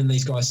one, from when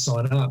these guys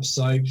sign up.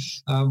 So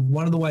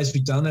one of the ways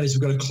we've done that is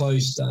we've got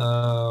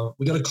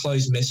a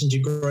closed messenger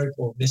group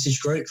or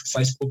message group,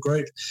 Facebook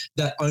group,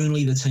 that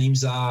only the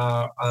teams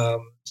are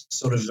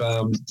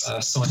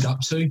signed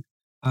up to.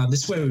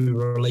 This is where we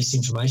release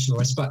information on the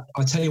rest. But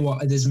I tell you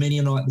what, there's many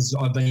a night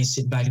I've been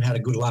sitting back and had a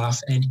good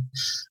laugh and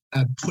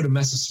put a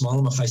massive smile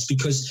on my face,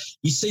 because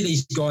you see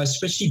these guys,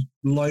 especially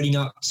loading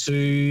up to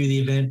the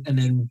event and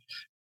then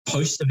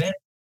post-event,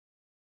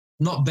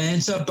 not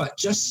banter, but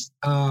just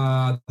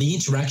the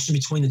interaction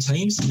between the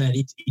teams. Man,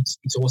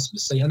 it's awesome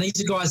to see. And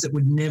these are guys that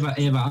would never,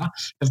 ever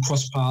have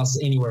crossed paths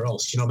anywhere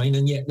else, you know what I mean?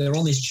 And yet they're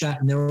on this chat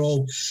and they're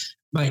all,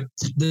 mate,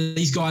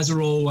 these guys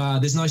are all,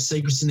 there's no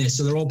secrets in there.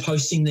 So they're all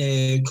posting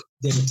their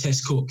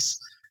test cooks,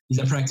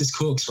 their practice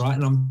cooks, right?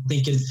 And I'm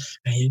thinking,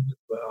 man,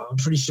 I'm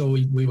pretty sure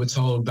we were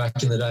told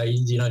back in the day,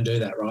 you don't do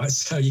that, right?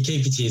 So you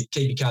keep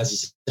your cards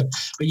yourself. But,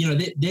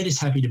 they're just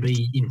happy to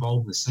be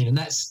involved in the scene. And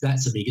that's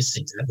the biggest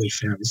thing that we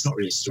found. It's not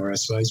really a story, I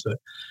suppose, but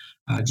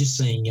just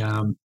seeing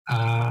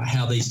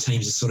how these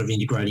teams are sort of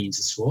integrating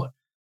into sport,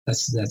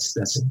 that's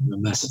a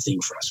massive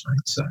thing for us,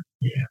 mate. So,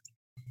 yeah.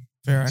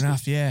 Fair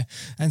enough, yeah.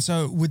 And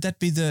so would that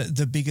be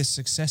the biggest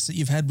success that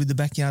you've had with the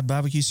Backyard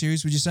Barbecue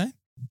series, would you say?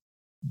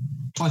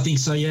 I think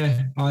so,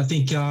 yeah. I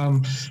think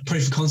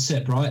proof of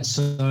concept, right?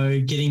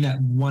 So getting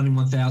that 1 in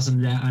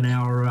 1,000 an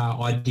hour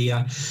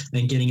idea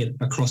and getting it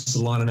across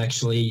the line and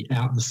actually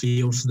out in the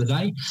field for the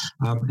day,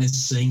 and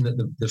seeing that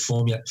the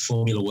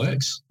formula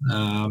works,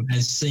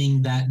 and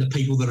seeing that the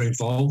people that are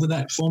involved with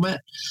that format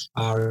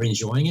are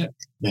enjoying it.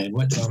 Man,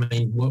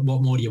 what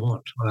more do you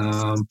want?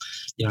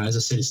 As I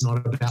said, it's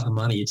not about the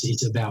money.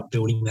 It's about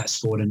building that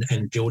sport and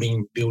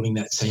building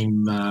that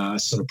team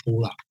sort of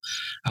pool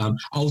up.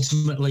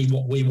 Ultimately,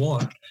 what we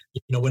want,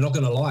 we're not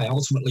going to lie.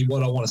 Ultimately,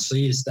 what I want to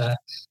see is that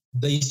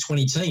these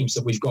 20 teams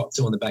that we've got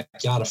doing the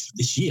backyard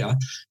this year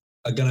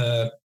are going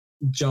to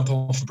jump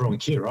off of Brew and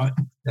Q, right,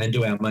 and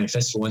do our main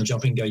festival and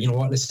jump in and go, you know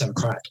what, let's have a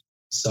crack.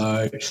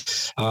 So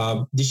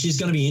this year's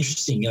going to be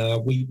interesting.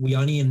 We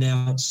only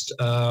announced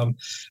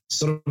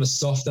sort of a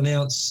soft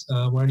announce.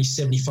 We're only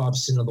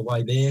 75% of the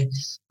way there.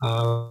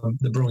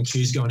 The Brew and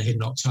Q's going ahead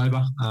in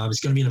October.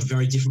 It's going to be in a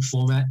very different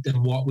format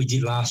than what we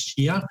did last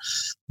year.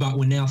 But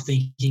we're now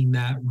thinking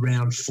that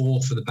round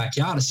 4 for the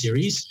Backyarder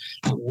series,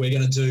 we're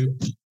going to do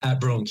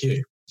at Brew and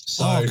Q.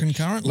 So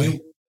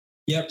concurrently.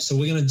 Yep. So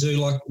we're going to do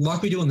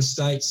like we do in the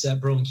States at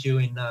Brew and Q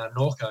in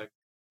Norco.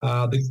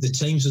 The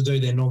teams will do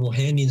their normal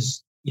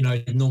hand-ins,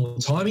 normal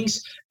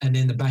timings, and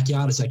then the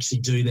backyarders actually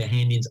do their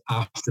hand-ins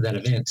after that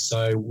event.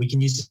 So we can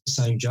use the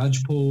same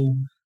judge pool.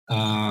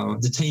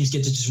 The teams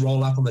get to just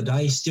roll up on the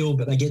day still,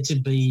 but they get to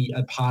be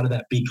a part of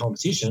that big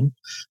competition,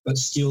 but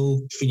still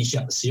finish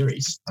out the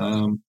series.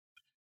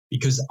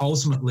 Because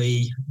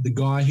ultimately, the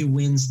guy who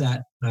wins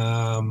that,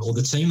 or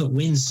the team that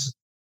wins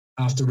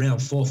after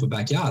round 4 for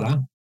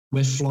backyarder,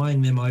 we're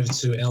flying them over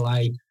to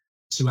LA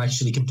to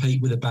actually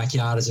compete with the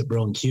backyarders at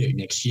Bruin Q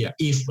next year,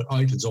 if it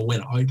opens or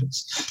when it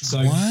opens. So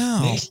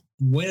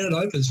when it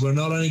opens, we're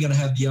not only going to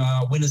have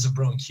the winners of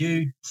Bruin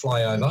Q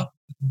fly over,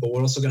 but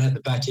we're also going to have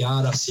the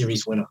Backyarder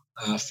Series winner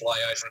fly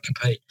over and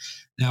compete.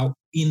 Now,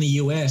 in the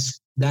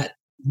US, that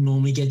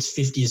normally gets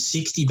 50 or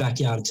 60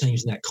 backyard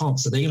teams in that comp.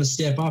 So they're going to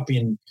step up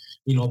in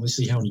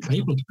obviously how many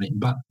people are competing.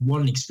 But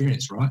what an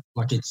experience, right?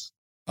 Like it's...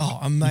 Oh,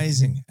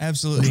 amazing.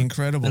 Absolutely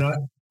incredible.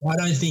 And I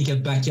don't think a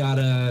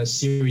Backyarder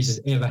Series has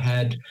ever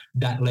had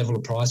that level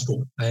of prize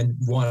pool. And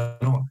why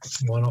not?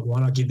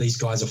 Why not give these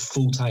guys a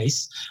full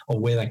taste of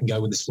where they can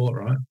go with the sport,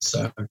 right?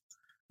 So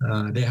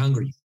they're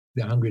hungry.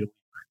 They're hungry to win.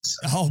 So,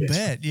 I'll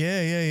bet.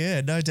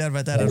 Yeah. No doubt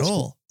about that at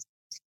all.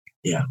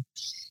 Yeah.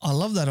 I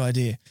love that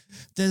idea.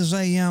 There's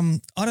a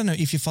I don't know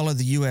if you follow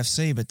the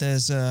UFC, but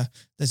there's a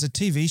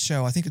TV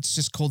show. I think it's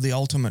just called The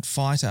Ultimate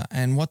Fighter,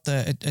 and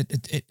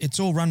it's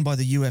all run by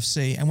the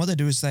UFC. And what they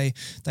do is they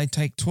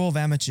take 12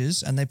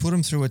 amateurs and they put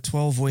them through a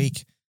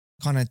 12-week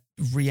kind of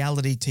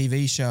reality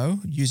TV show,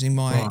 using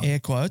my air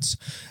quotes.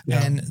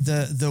 Yeah. And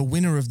the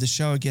winner of the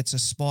show gets a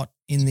spot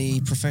in the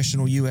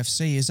professional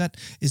UFC. Is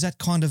that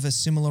kind of a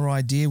similar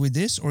idea with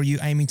this, or are you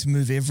aiming to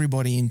move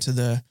everybody into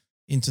the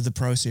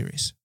Pro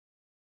Series?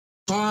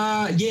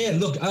 Yeah,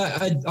 look,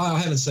 I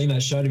haven't seen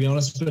that show, to be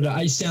honest, but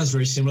it sounds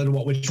very similar to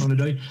what we're trying to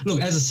do. Look,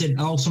 as I said,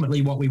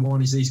 ultimately what we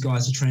want is these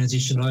guys to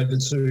transition over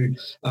to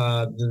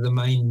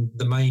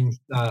the main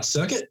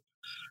circuit.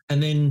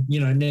 And then,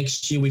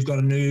 next year we've got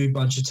a new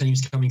bunch of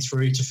teams coming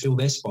through to fill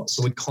their spots.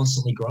 So we're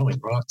constantly growing,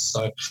 right?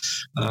 So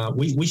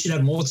we should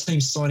have more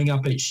teams signing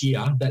up each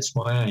year. That's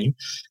my aim.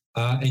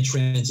 And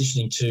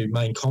transitioning to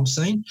main comp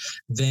scene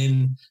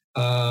than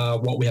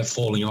what we have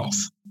falling off.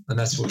 And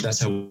that's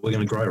how we're going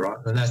to grow, right?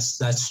 And that's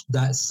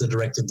the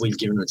directive we've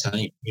given the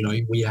team.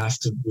 We have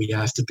to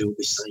build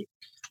this team.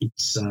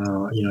 It's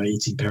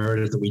it's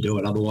imperative that we do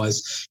it.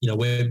 Otherwise,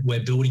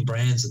 we're building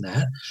brands and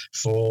that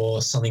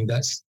for something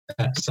that's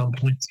at some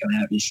point it's going to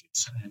have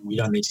issues, and we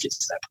don't need to get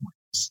to that point.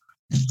 So,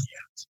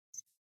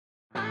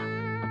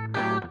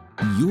 yeah.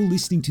 You're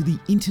listening to the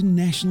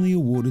internationally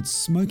awarded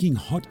Smoking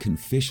Hot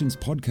Confessions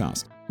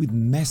podcast with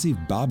massive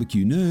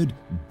barbecue nerd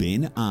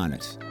Ben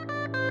Arnott.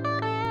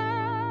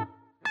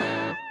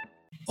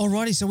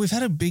 Alrighty, so we've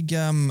had a big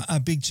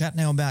chat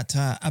now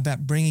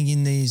about bringing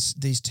in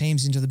these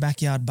teams into the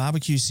Backyard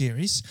Barbecue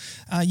Series.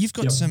 You've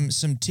got some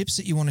tips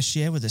that you want to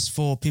share with us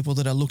for people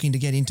that are looking to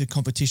get into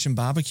competition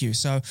barbecue.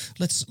 So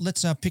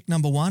let's pick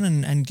number one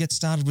and get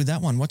started with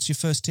that one. What's your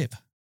first tip?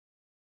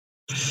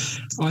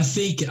 I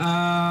think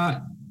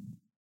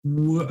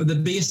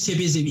the biggest tip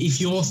is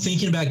if you're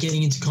thinking about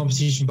getting into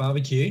competition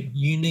barbecue,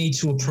 you need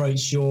to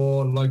approach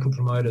your local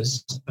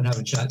promoters and have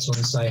a chat to them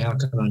and say, how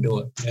can I do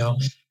it? Now,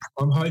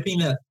 I'm hoping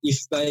that if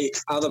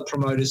other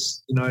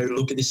promoters,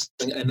 look at this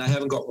and they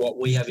haven't got what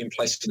we have in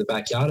place for the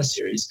Backyarder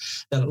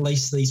Series, that at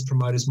least these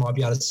promoters might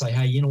be able to say,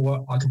 hey, you know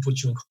what, I can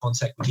put you in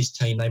contact with his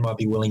team. They might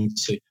be willing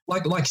to,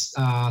 like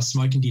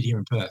Smoking did here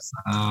in Perth.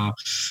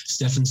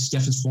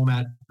 Stefan's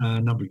format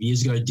a number of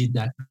years ago did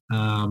that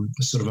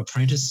sort of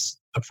apprentice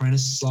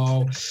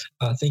style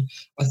thing.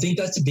 I think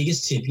that's the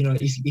biggest tip.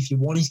 If you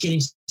want to get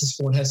into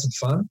sport, have some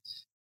fun,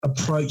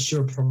 approach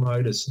your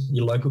promoters,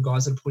 your local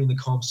guys that are putting the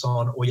comps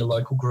on, or your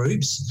local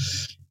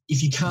groups.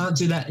 If you can't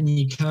do that and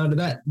you can't do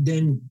that,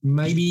 then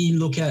maybe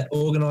look at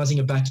organising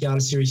a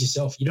Backyard Series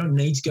yourself. You don't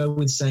need to go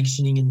with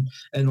sanctioning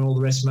and all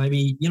the rest.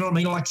 Maybe, you know what I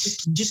mean? Like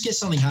just get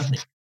something happening.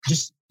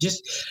 Just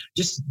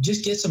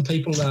get some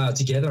people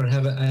together and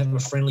have a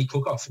friendly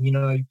cook-off.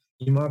 And,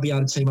 you might be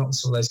able to team up with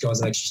some of those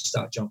guys and actually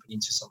start jumping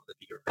into some of the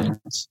bigger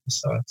events.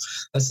 So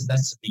that's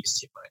the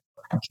biggest tip,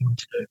 mate.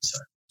 To do,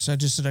 So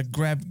just sort of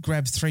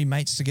grab three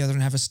mates together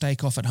and have a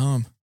steak off at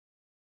home.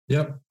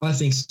 Yep, I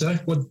think so.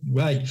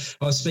 I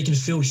was speaking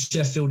to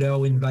Chef Phil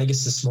Dell in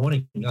Vegas this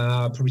morning,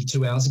 probably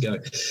 2 hours ago,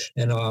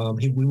 and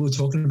we were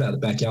talking about the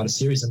Backyard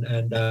Series,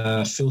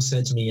 and Phil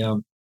said to me,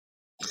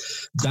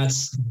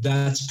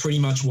 that's pretty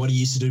much what he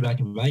used to do back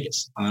in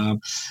Vegas.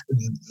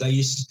 They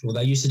used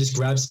to just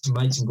grab some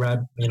mates and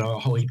grab a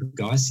whole heap of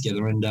guys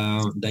together, and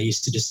they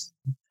used to just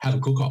have a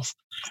cook-off,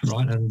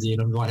 right? And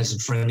might have some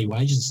friendly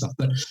wages and stuff.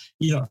 But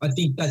I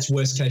think that's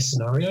worst case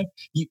scenario.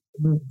 You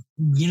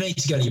need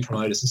to go to your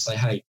promoters and say,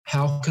 hey,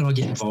 how can I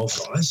get involved,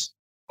 guys?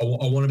 I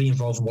want to be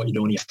involved in what you're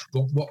doing here.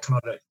 What can I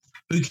do?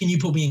 Who can you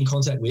put me in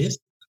contact with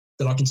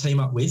that I can team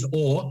up with?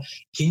 Or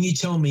can you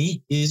tell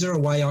me, is there a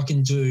way I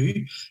can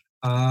do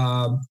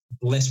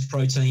less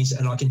proteins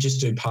and I can just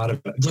do part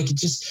of it? Like, it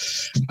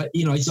just,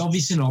 it's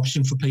obviously an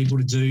option for people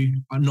to do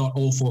not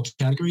all four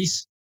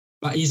categories,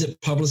 but is it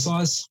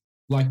publicized?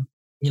 Like,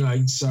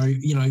 most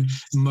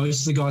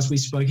of the guys we've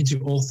spoken to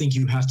all think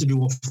you have to do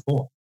all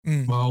four.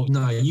 Well,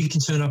 no, you can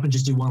turn up and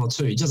just do one or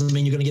two. It doesn't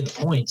mean you're going to get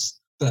the points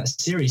for that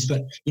series,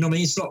 but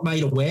it's not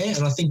made aware.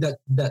 And I think that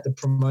the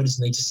promoters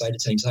need to say to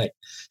teams, hey,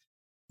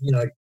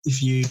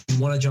 if you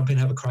want to jump in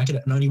and have a crack at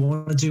it and only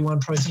want to do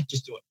one protein,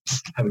 just do it.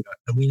 Have a go.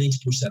 And we need to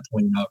push that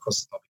point now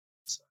across the public.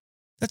 So,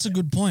 that's a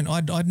good point.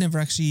 I'd never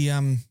actually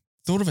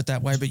thought of it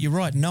that way, but you're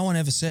right. No one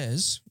ever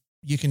says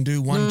you can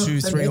do one,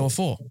 two, three, or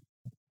four.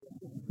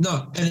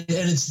 No, and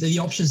it's the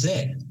options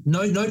there.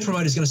 No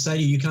promoter's going to say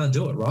to you can't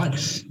do it,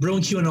 right? Brew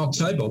and Q in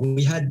October,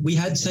 we had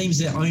teams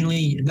that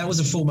that was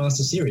a full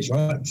master series,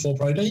 right? 4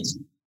 proteins.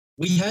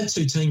 We had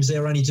 2 teams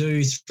there only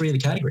do 3 of the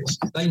categories.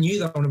 They knew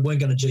they weren't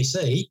going to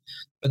GC,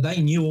 but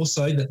they knew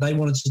also that they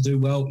wanted to do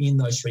well in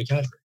those 3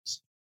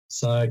 categories.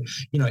 So,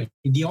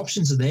 the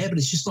options are there, but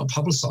it's just not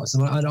publicised.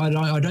 And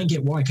I don't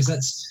get why, because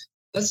that's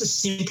the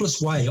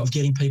simplest way of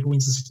getting people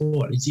into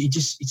sport.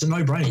 It's a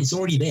no-brainer. It's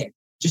already there.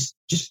 Just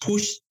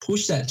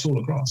push that tool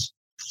across.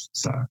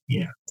 So,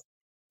 yeah.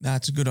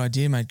 That's a good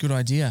idea, mate. Good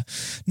idea.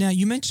 Now,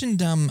 you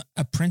mentioned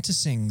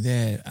apprenticing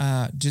there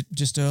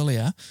just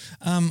earlier.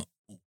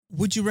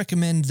 Would you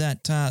recommend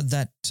that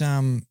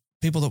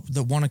people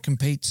that want to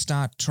compete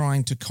start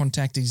trying to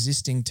contact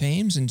existing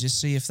teams and just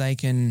see if they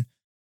can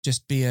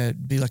just be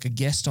like a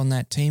guest on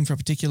that team for a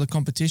particular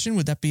competition?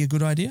 Would that be a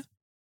good idea?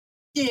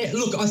 Yeah,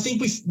 look, I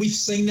think we've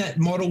seen that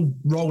model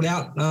rolled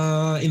out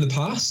in the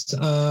past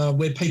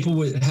where people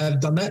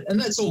have done that,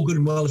 and that's all good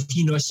and well if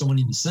you know someone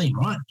in the scene,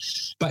 right?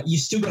 But you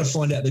still got to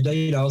find out the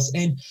details.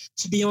 And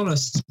to be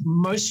honest,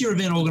 most of your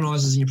event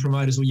organisers and your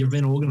promoters, or your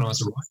event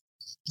organiser,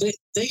 right,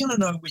 they're going to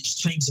know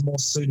which teams are more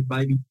suited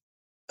maybe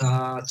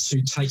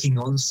to taking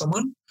on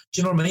someone.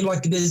 Do you know what I mean?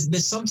 Like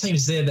there's some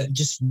teams there that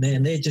just,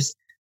 man, they're just,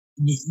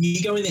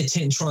 you go in their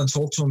tent and try and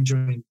talk to them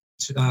during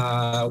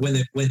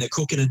when they're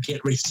cooking and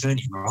get ready for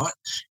turning, right?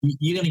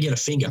 You're going to get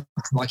a finger.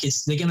 Like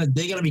they're going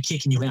to be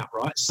kicking you out,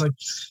 right? So,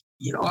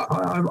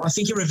 I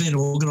think your event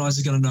organizer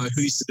is going to know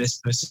who's the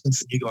best person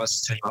for you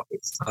guys to team up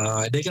with.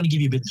 They're going to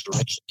give you a bit of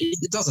direction.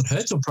 It doesn't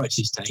hurt to approach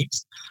these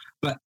teams,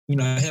 but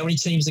how many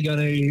teams are going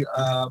to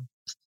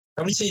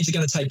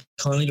take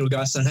kindly to a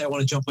guy saying, "Hey, I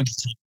want to jump on your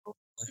team"?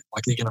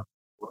 Like they're going to.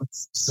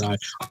 So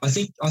I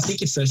think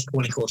your first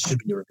point of call should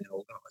be your event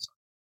organizer.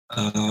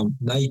 And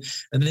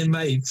then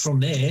maybe from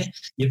there,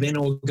 your event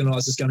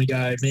organizer is going to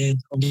go, man,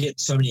 I'm getting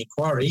so many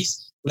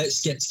inquiries.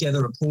 Let's get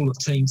together a pool of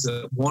teams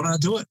that want to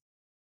do it,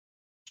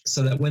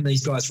 so that when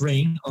these guys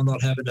ring, I'm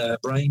not having a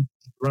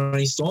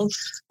brainstorm.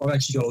 I've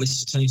actually got a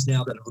list of teams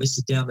now that have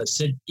listed down that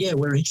said, yeah,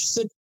 we're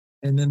interested,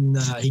 and then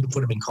he can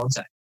put them in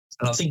contact.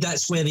 And I think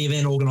that's where the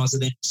event organizer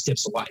then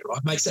steps away,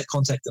 right? Makes that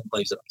contact and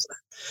leaves it up to them.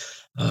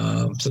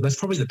 So that's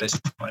probably the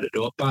best way to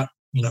do it. But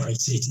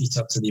it's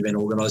up to the event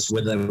organizer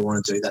whether they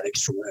want to do that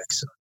extra work.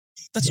 So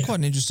that's quite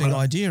an interesting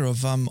idea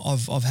of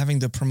having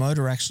the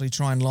promoter actually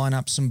try and line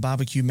up some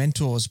barbecue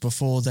mentors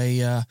before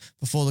the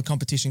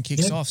competition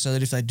kicks off, so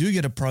that if they do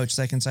get approached,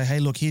 they can say, "Hey,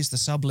 look, here's the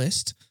sub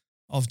list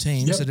of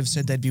teams that have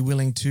said they'd be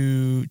willing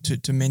to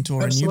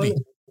mentor a newbie."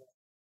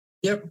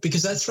 Yep,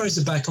 because that throws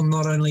it back on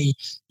not only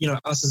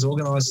us as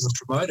organisers and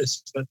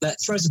promoters, but that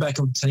throws it back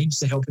on teams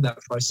to help in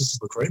that process of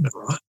recruitment,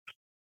 right?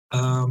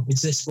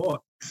 It's their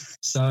sport.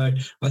 So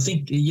I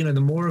think, the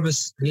more of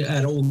us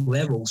at all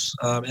levels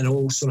and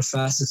all sort of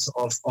facets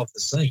of the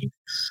scene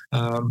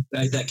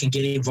that can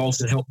get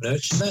involved and help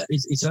nurture that,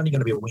 it's only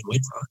going to be a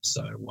win-win, right?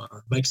 So it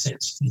makes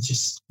sense. It's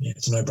just,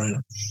 it's a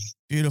no-brainer.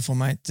 Beautiful,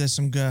 mate. There's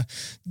some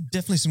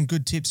definitely some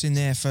good tips in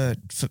there for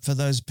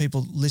those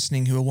people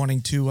listening who are wanting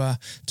to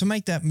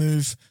make that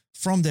move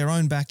from their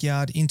own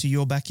backyard into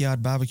your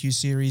backyard barbecue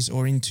series,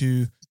 or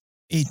into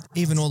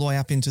even all the way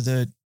up into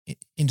the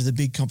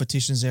big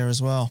competitions there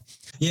as well.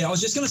 Yeah, I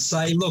was just going to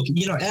say, look,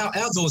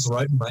 our doors are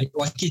open, mate.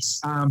 Like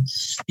it's,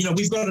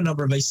 we've got a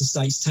number of Eastern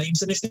States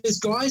teams, and if there's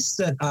guys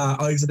that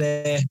are over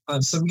there,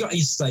 so we've got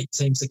Eastern State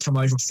teams that come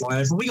over and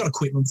fly over. We got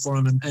equipment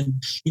for them, and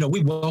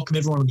we welcome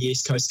everyone on the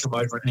East Coast to come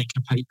over and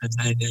compete and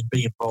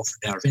be involved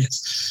in our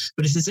events.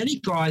 But if there's any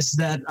guys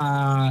that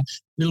are a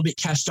little bit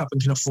cashed up and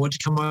can afford to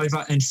come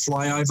over and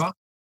fly over,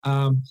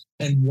 and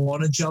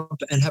want to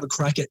jump and have a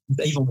crack at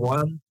even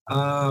one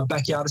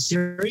backyard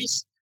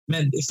series,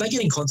 man, if they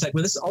get in contact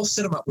with us, I'll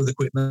set them up with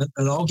equipment,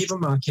 and I'll give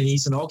them our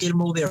keys, and I'll get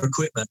them all their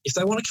equipment. If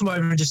they want to come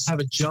over and just have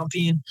a jump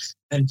in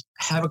and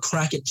have a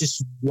crack at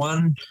just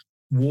one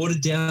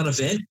watered down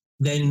event,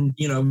 then,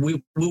 we'll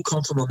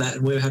compliment that,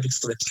 and we're happy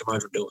for them to come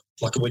over and do it.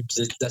 Like,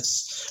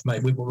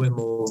 we're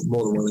more than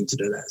willing to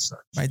do that. So,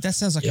 mate, that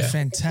sounds like a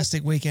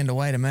fantastic weekend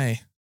away to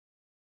me.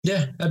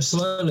 Yeah,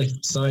 absolutely.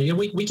 So,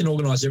 we can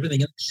organise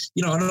everything. And,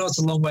 I know it's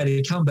a long way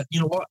to come, but you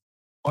know what?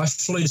 I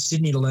flew to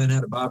Sydney to learn how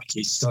to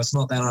barbecue, so it's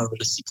not that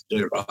unrealistic to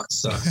do, right?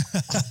 So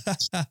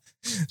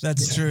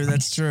That's true.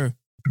 That's true.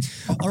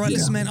 All right,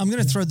 listen, man, I'm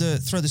going to throw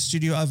the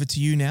studio over to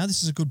you now.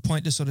 This is a good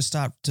point to sort of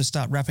start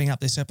wrapping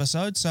up this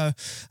episode. So,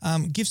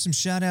 give some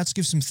shout outs,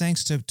 give some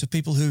thanks to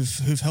people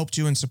who've helped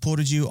you and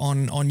supported you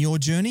on your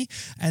journey,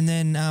 and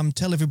then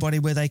tell everybody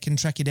where they can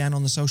track you down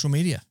on the social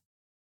media.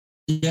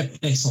 Yep,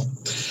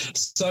 excellent.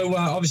 So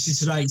obviously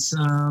today,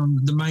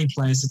 the main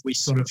players that we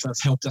sort of have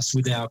helped us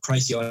with our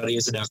crazy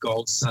ideas and our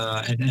goals,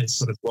 and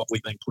sort of what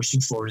we've been pushing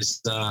for is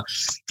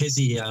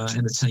Pezzy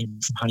and the team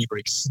from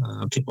Honeybricks,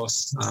 Pit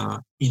Boss,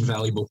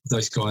 invaluable.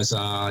 Those guys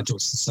are doing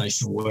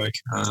sensational work.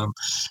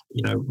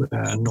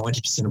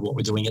 90% of what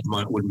we're doing at the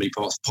moment wouldn't be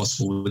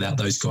possible without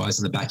those guys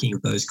and the backing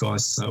of those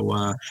guys.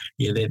 So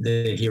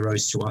they're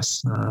heroes to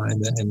us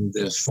and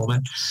the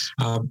format.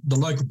 The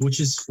local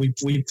butchers, we've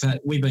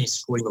been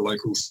supporting the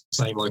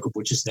same local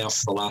butchers now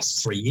for the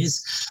last 3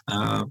 years.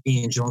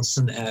 Ian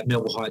Johnson at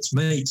Melville Heights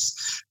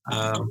Meats.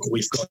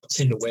 We've got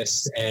Tender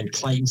West and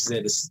Clayton's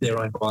there.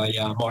 They're owned by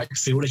Mike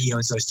Fielder. He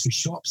owns those 2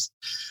 shops.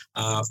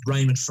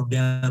 Raymond from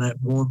down at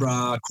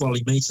Warnborough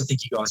Quality Meats. I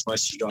think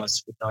most of you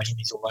guys would know him.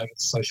 He's all over the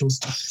socials.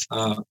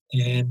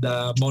 And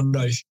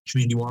Mondo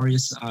Community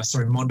Warriors.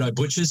 Mondo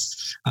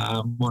Butchers.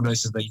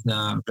 Mondos have been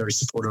very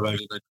supportive over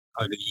the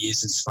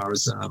years as far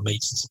as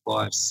meats and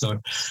suppliers. So,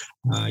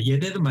 they're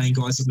the main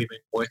guys that we've been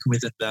working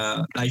with, and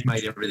they've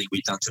made everything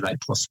we've done today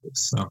possible.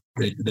 So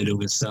they're doing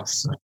good stuff.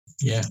 So,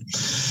 yeah.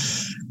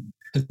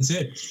 That's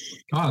it.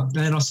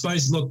 And I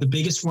suppose, look, the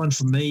biggest one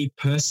for me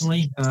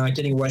personally,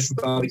 getting away from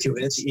barbecue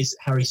events, is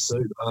Harry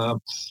Sue.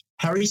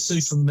 Harry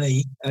Sue, for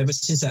me, ever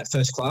since that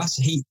first class,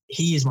 he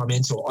is my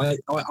mentor.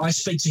 I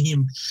speak to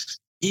him,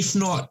 if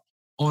not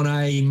on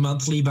a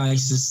monthly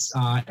basis,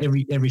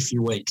 every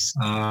few weeks.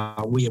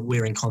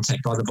 We're in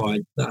contact either by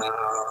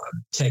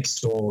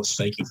text or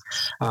speaking.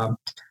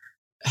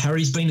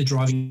 Harry's been the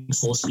driving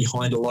force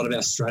behind a lot of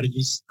our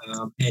strategies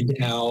and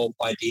our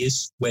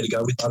ideas where to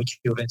go with Barbecue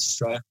Events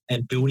Australia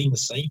and building the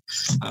scene.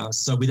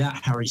 So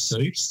without Harry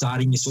Sue,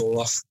 starting this all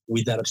off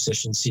with that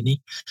obsession Sydney,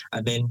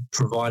 and then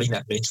providing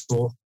that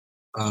mentor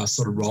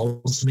sort of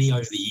role to me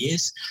over the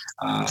years,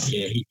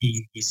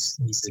 he's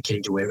the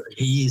key to everything.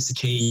 He is the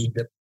key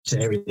to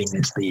everything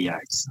that's BEA.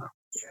 So,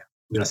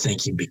 I'm going to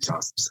thank him big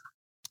time. So.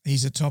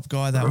 He's a top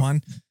guy, that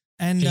one.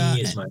 And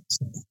he is, mate.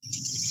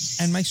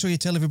 And make sure you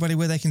tell everybody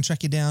where they can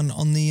track you down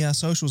on the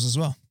socials as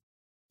well.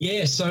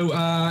 Yeah, so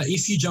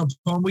if you jump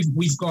on,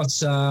 we've got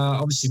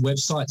obviously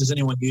website. Does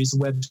anyone use the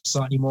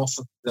website anymore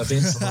for the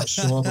events? I'm not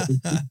sure, but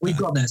we've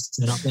got that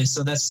set up there.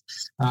 So that's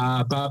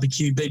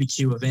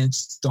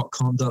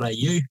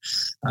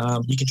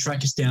bbqevents.com.au. You can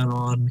track us down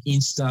on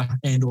Insta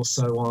and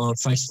also on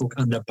Facebook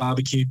under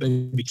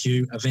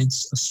BBQ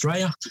Events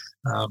Australia.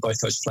 Both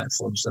those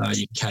platforms,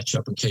 you can catch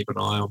up and keep an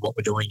eye on what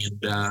we're doing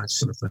and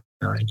sort of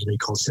any new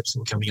concepts that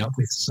we're coming up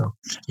with. So,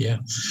 yeah.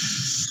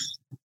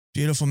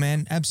 Beautiful,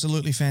 man.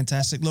 Absolutely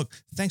fantastic. Look,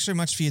 thanks very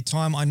much for your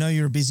time. I know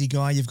you're a busy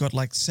guy. You've got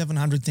like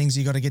 700 things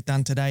you got to get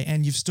done today,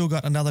 and you've still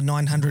got another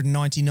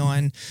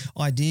 999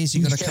 ideas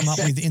you got to come up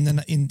with in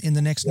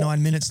the next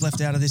 9 minutes left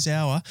out of this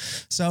hour.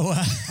 So,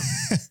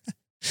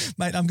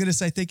 mate, I'm going to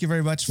say thank you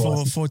very much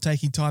for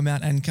taking time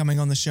out and coming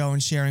on the show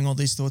and sharing all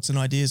these thoughts and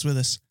ideas with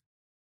us.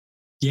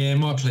 Yeah,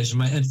 my pleasure,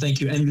 mate, and thank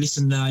you. And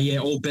listen,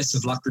 all best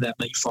of luck with that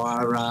Meat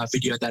Fire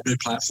video, that new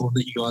platform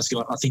that you guys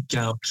got. I think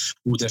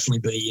we'll definitely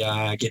be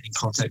getting in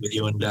contact with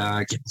you and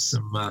getting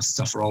some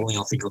stuff rolling,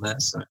 I think, on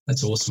that. So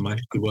that's awesome,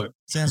 mate. Good work.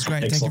 Sounds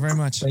great. Excellent. Thank you very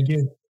much. Thank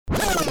you.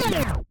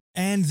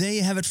 And there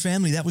you have it,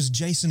 family. That was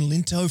Jason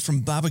Linto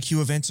from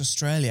Barbecue Events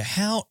Australia.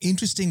 How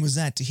interesting was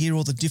that to hear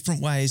all the different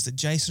ways that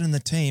Jason and the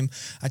team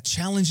are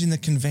challenging the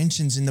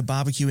conventions in the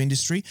barbecue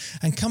industry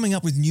and coming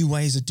up with new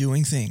ways of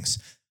doing things.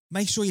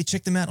 Make sure you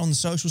check them out on the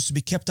socials to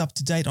be kept up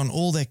to date on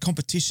all their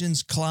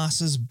competitions,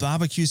 classes,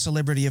 barbecue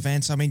celebrity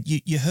events. I mean,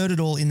 you heard it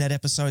all in that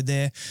episode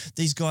there.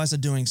 These guys are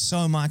doing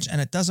so much,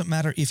 and it doesn't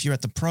matter if you're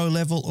at the pro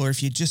level or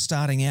if you're just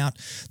starting out.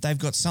 They've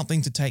got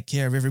something to take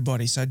care of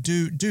everybody. So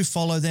do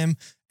follow them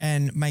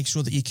and make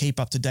sure that you keep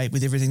up to date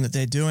with everything that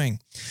they're doing.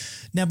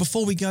 Now,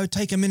 before we go,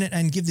 take a minute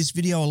and give this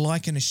video a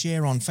like and a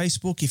share on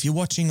Facebook. If you're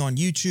watching on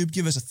YouTube,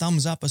 give us a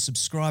thumbs up, a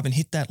subscribe, and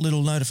hit that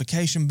little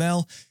notification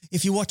bell.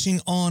 If you're watching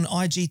on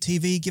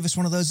IGTV, give us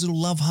one of those little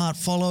love heart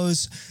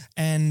follows.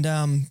 And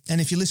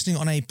if you're listening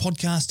on a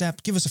podcast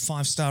app, give us a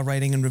 5-star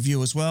rating and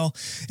review as well.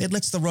 It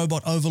lets the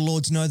robot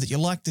overlords know that you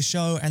like the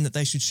show and that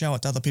they should show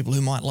it to other people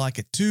who might like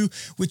it too,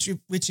 which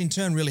in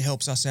turn really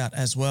helps us out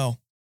as well.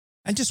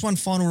 And just one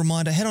final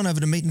reminder, head on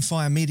over to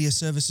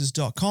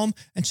meatandfiremediaservices.com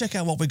and check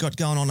out what we've got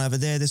going on over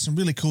there. There's some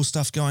really cool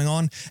stuff going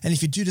on. And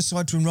if you do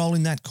decide to enroll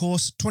in that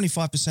course,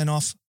 25%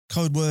 off,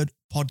 code word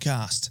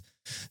podcast.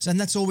 And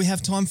that's all we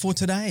have time for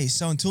today.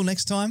 So until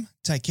next time,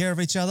 take care of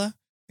each other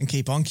and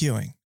keep on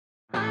queuing.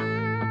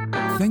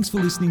 Thanks for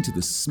listening to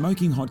the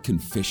Smoking Hot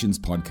Confessions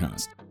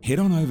podcast. Head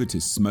on over to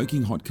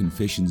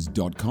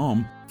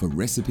smokinghotconfessions.com for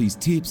recipes,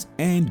 tips,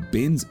 and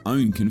Ben's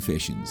own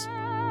confessions.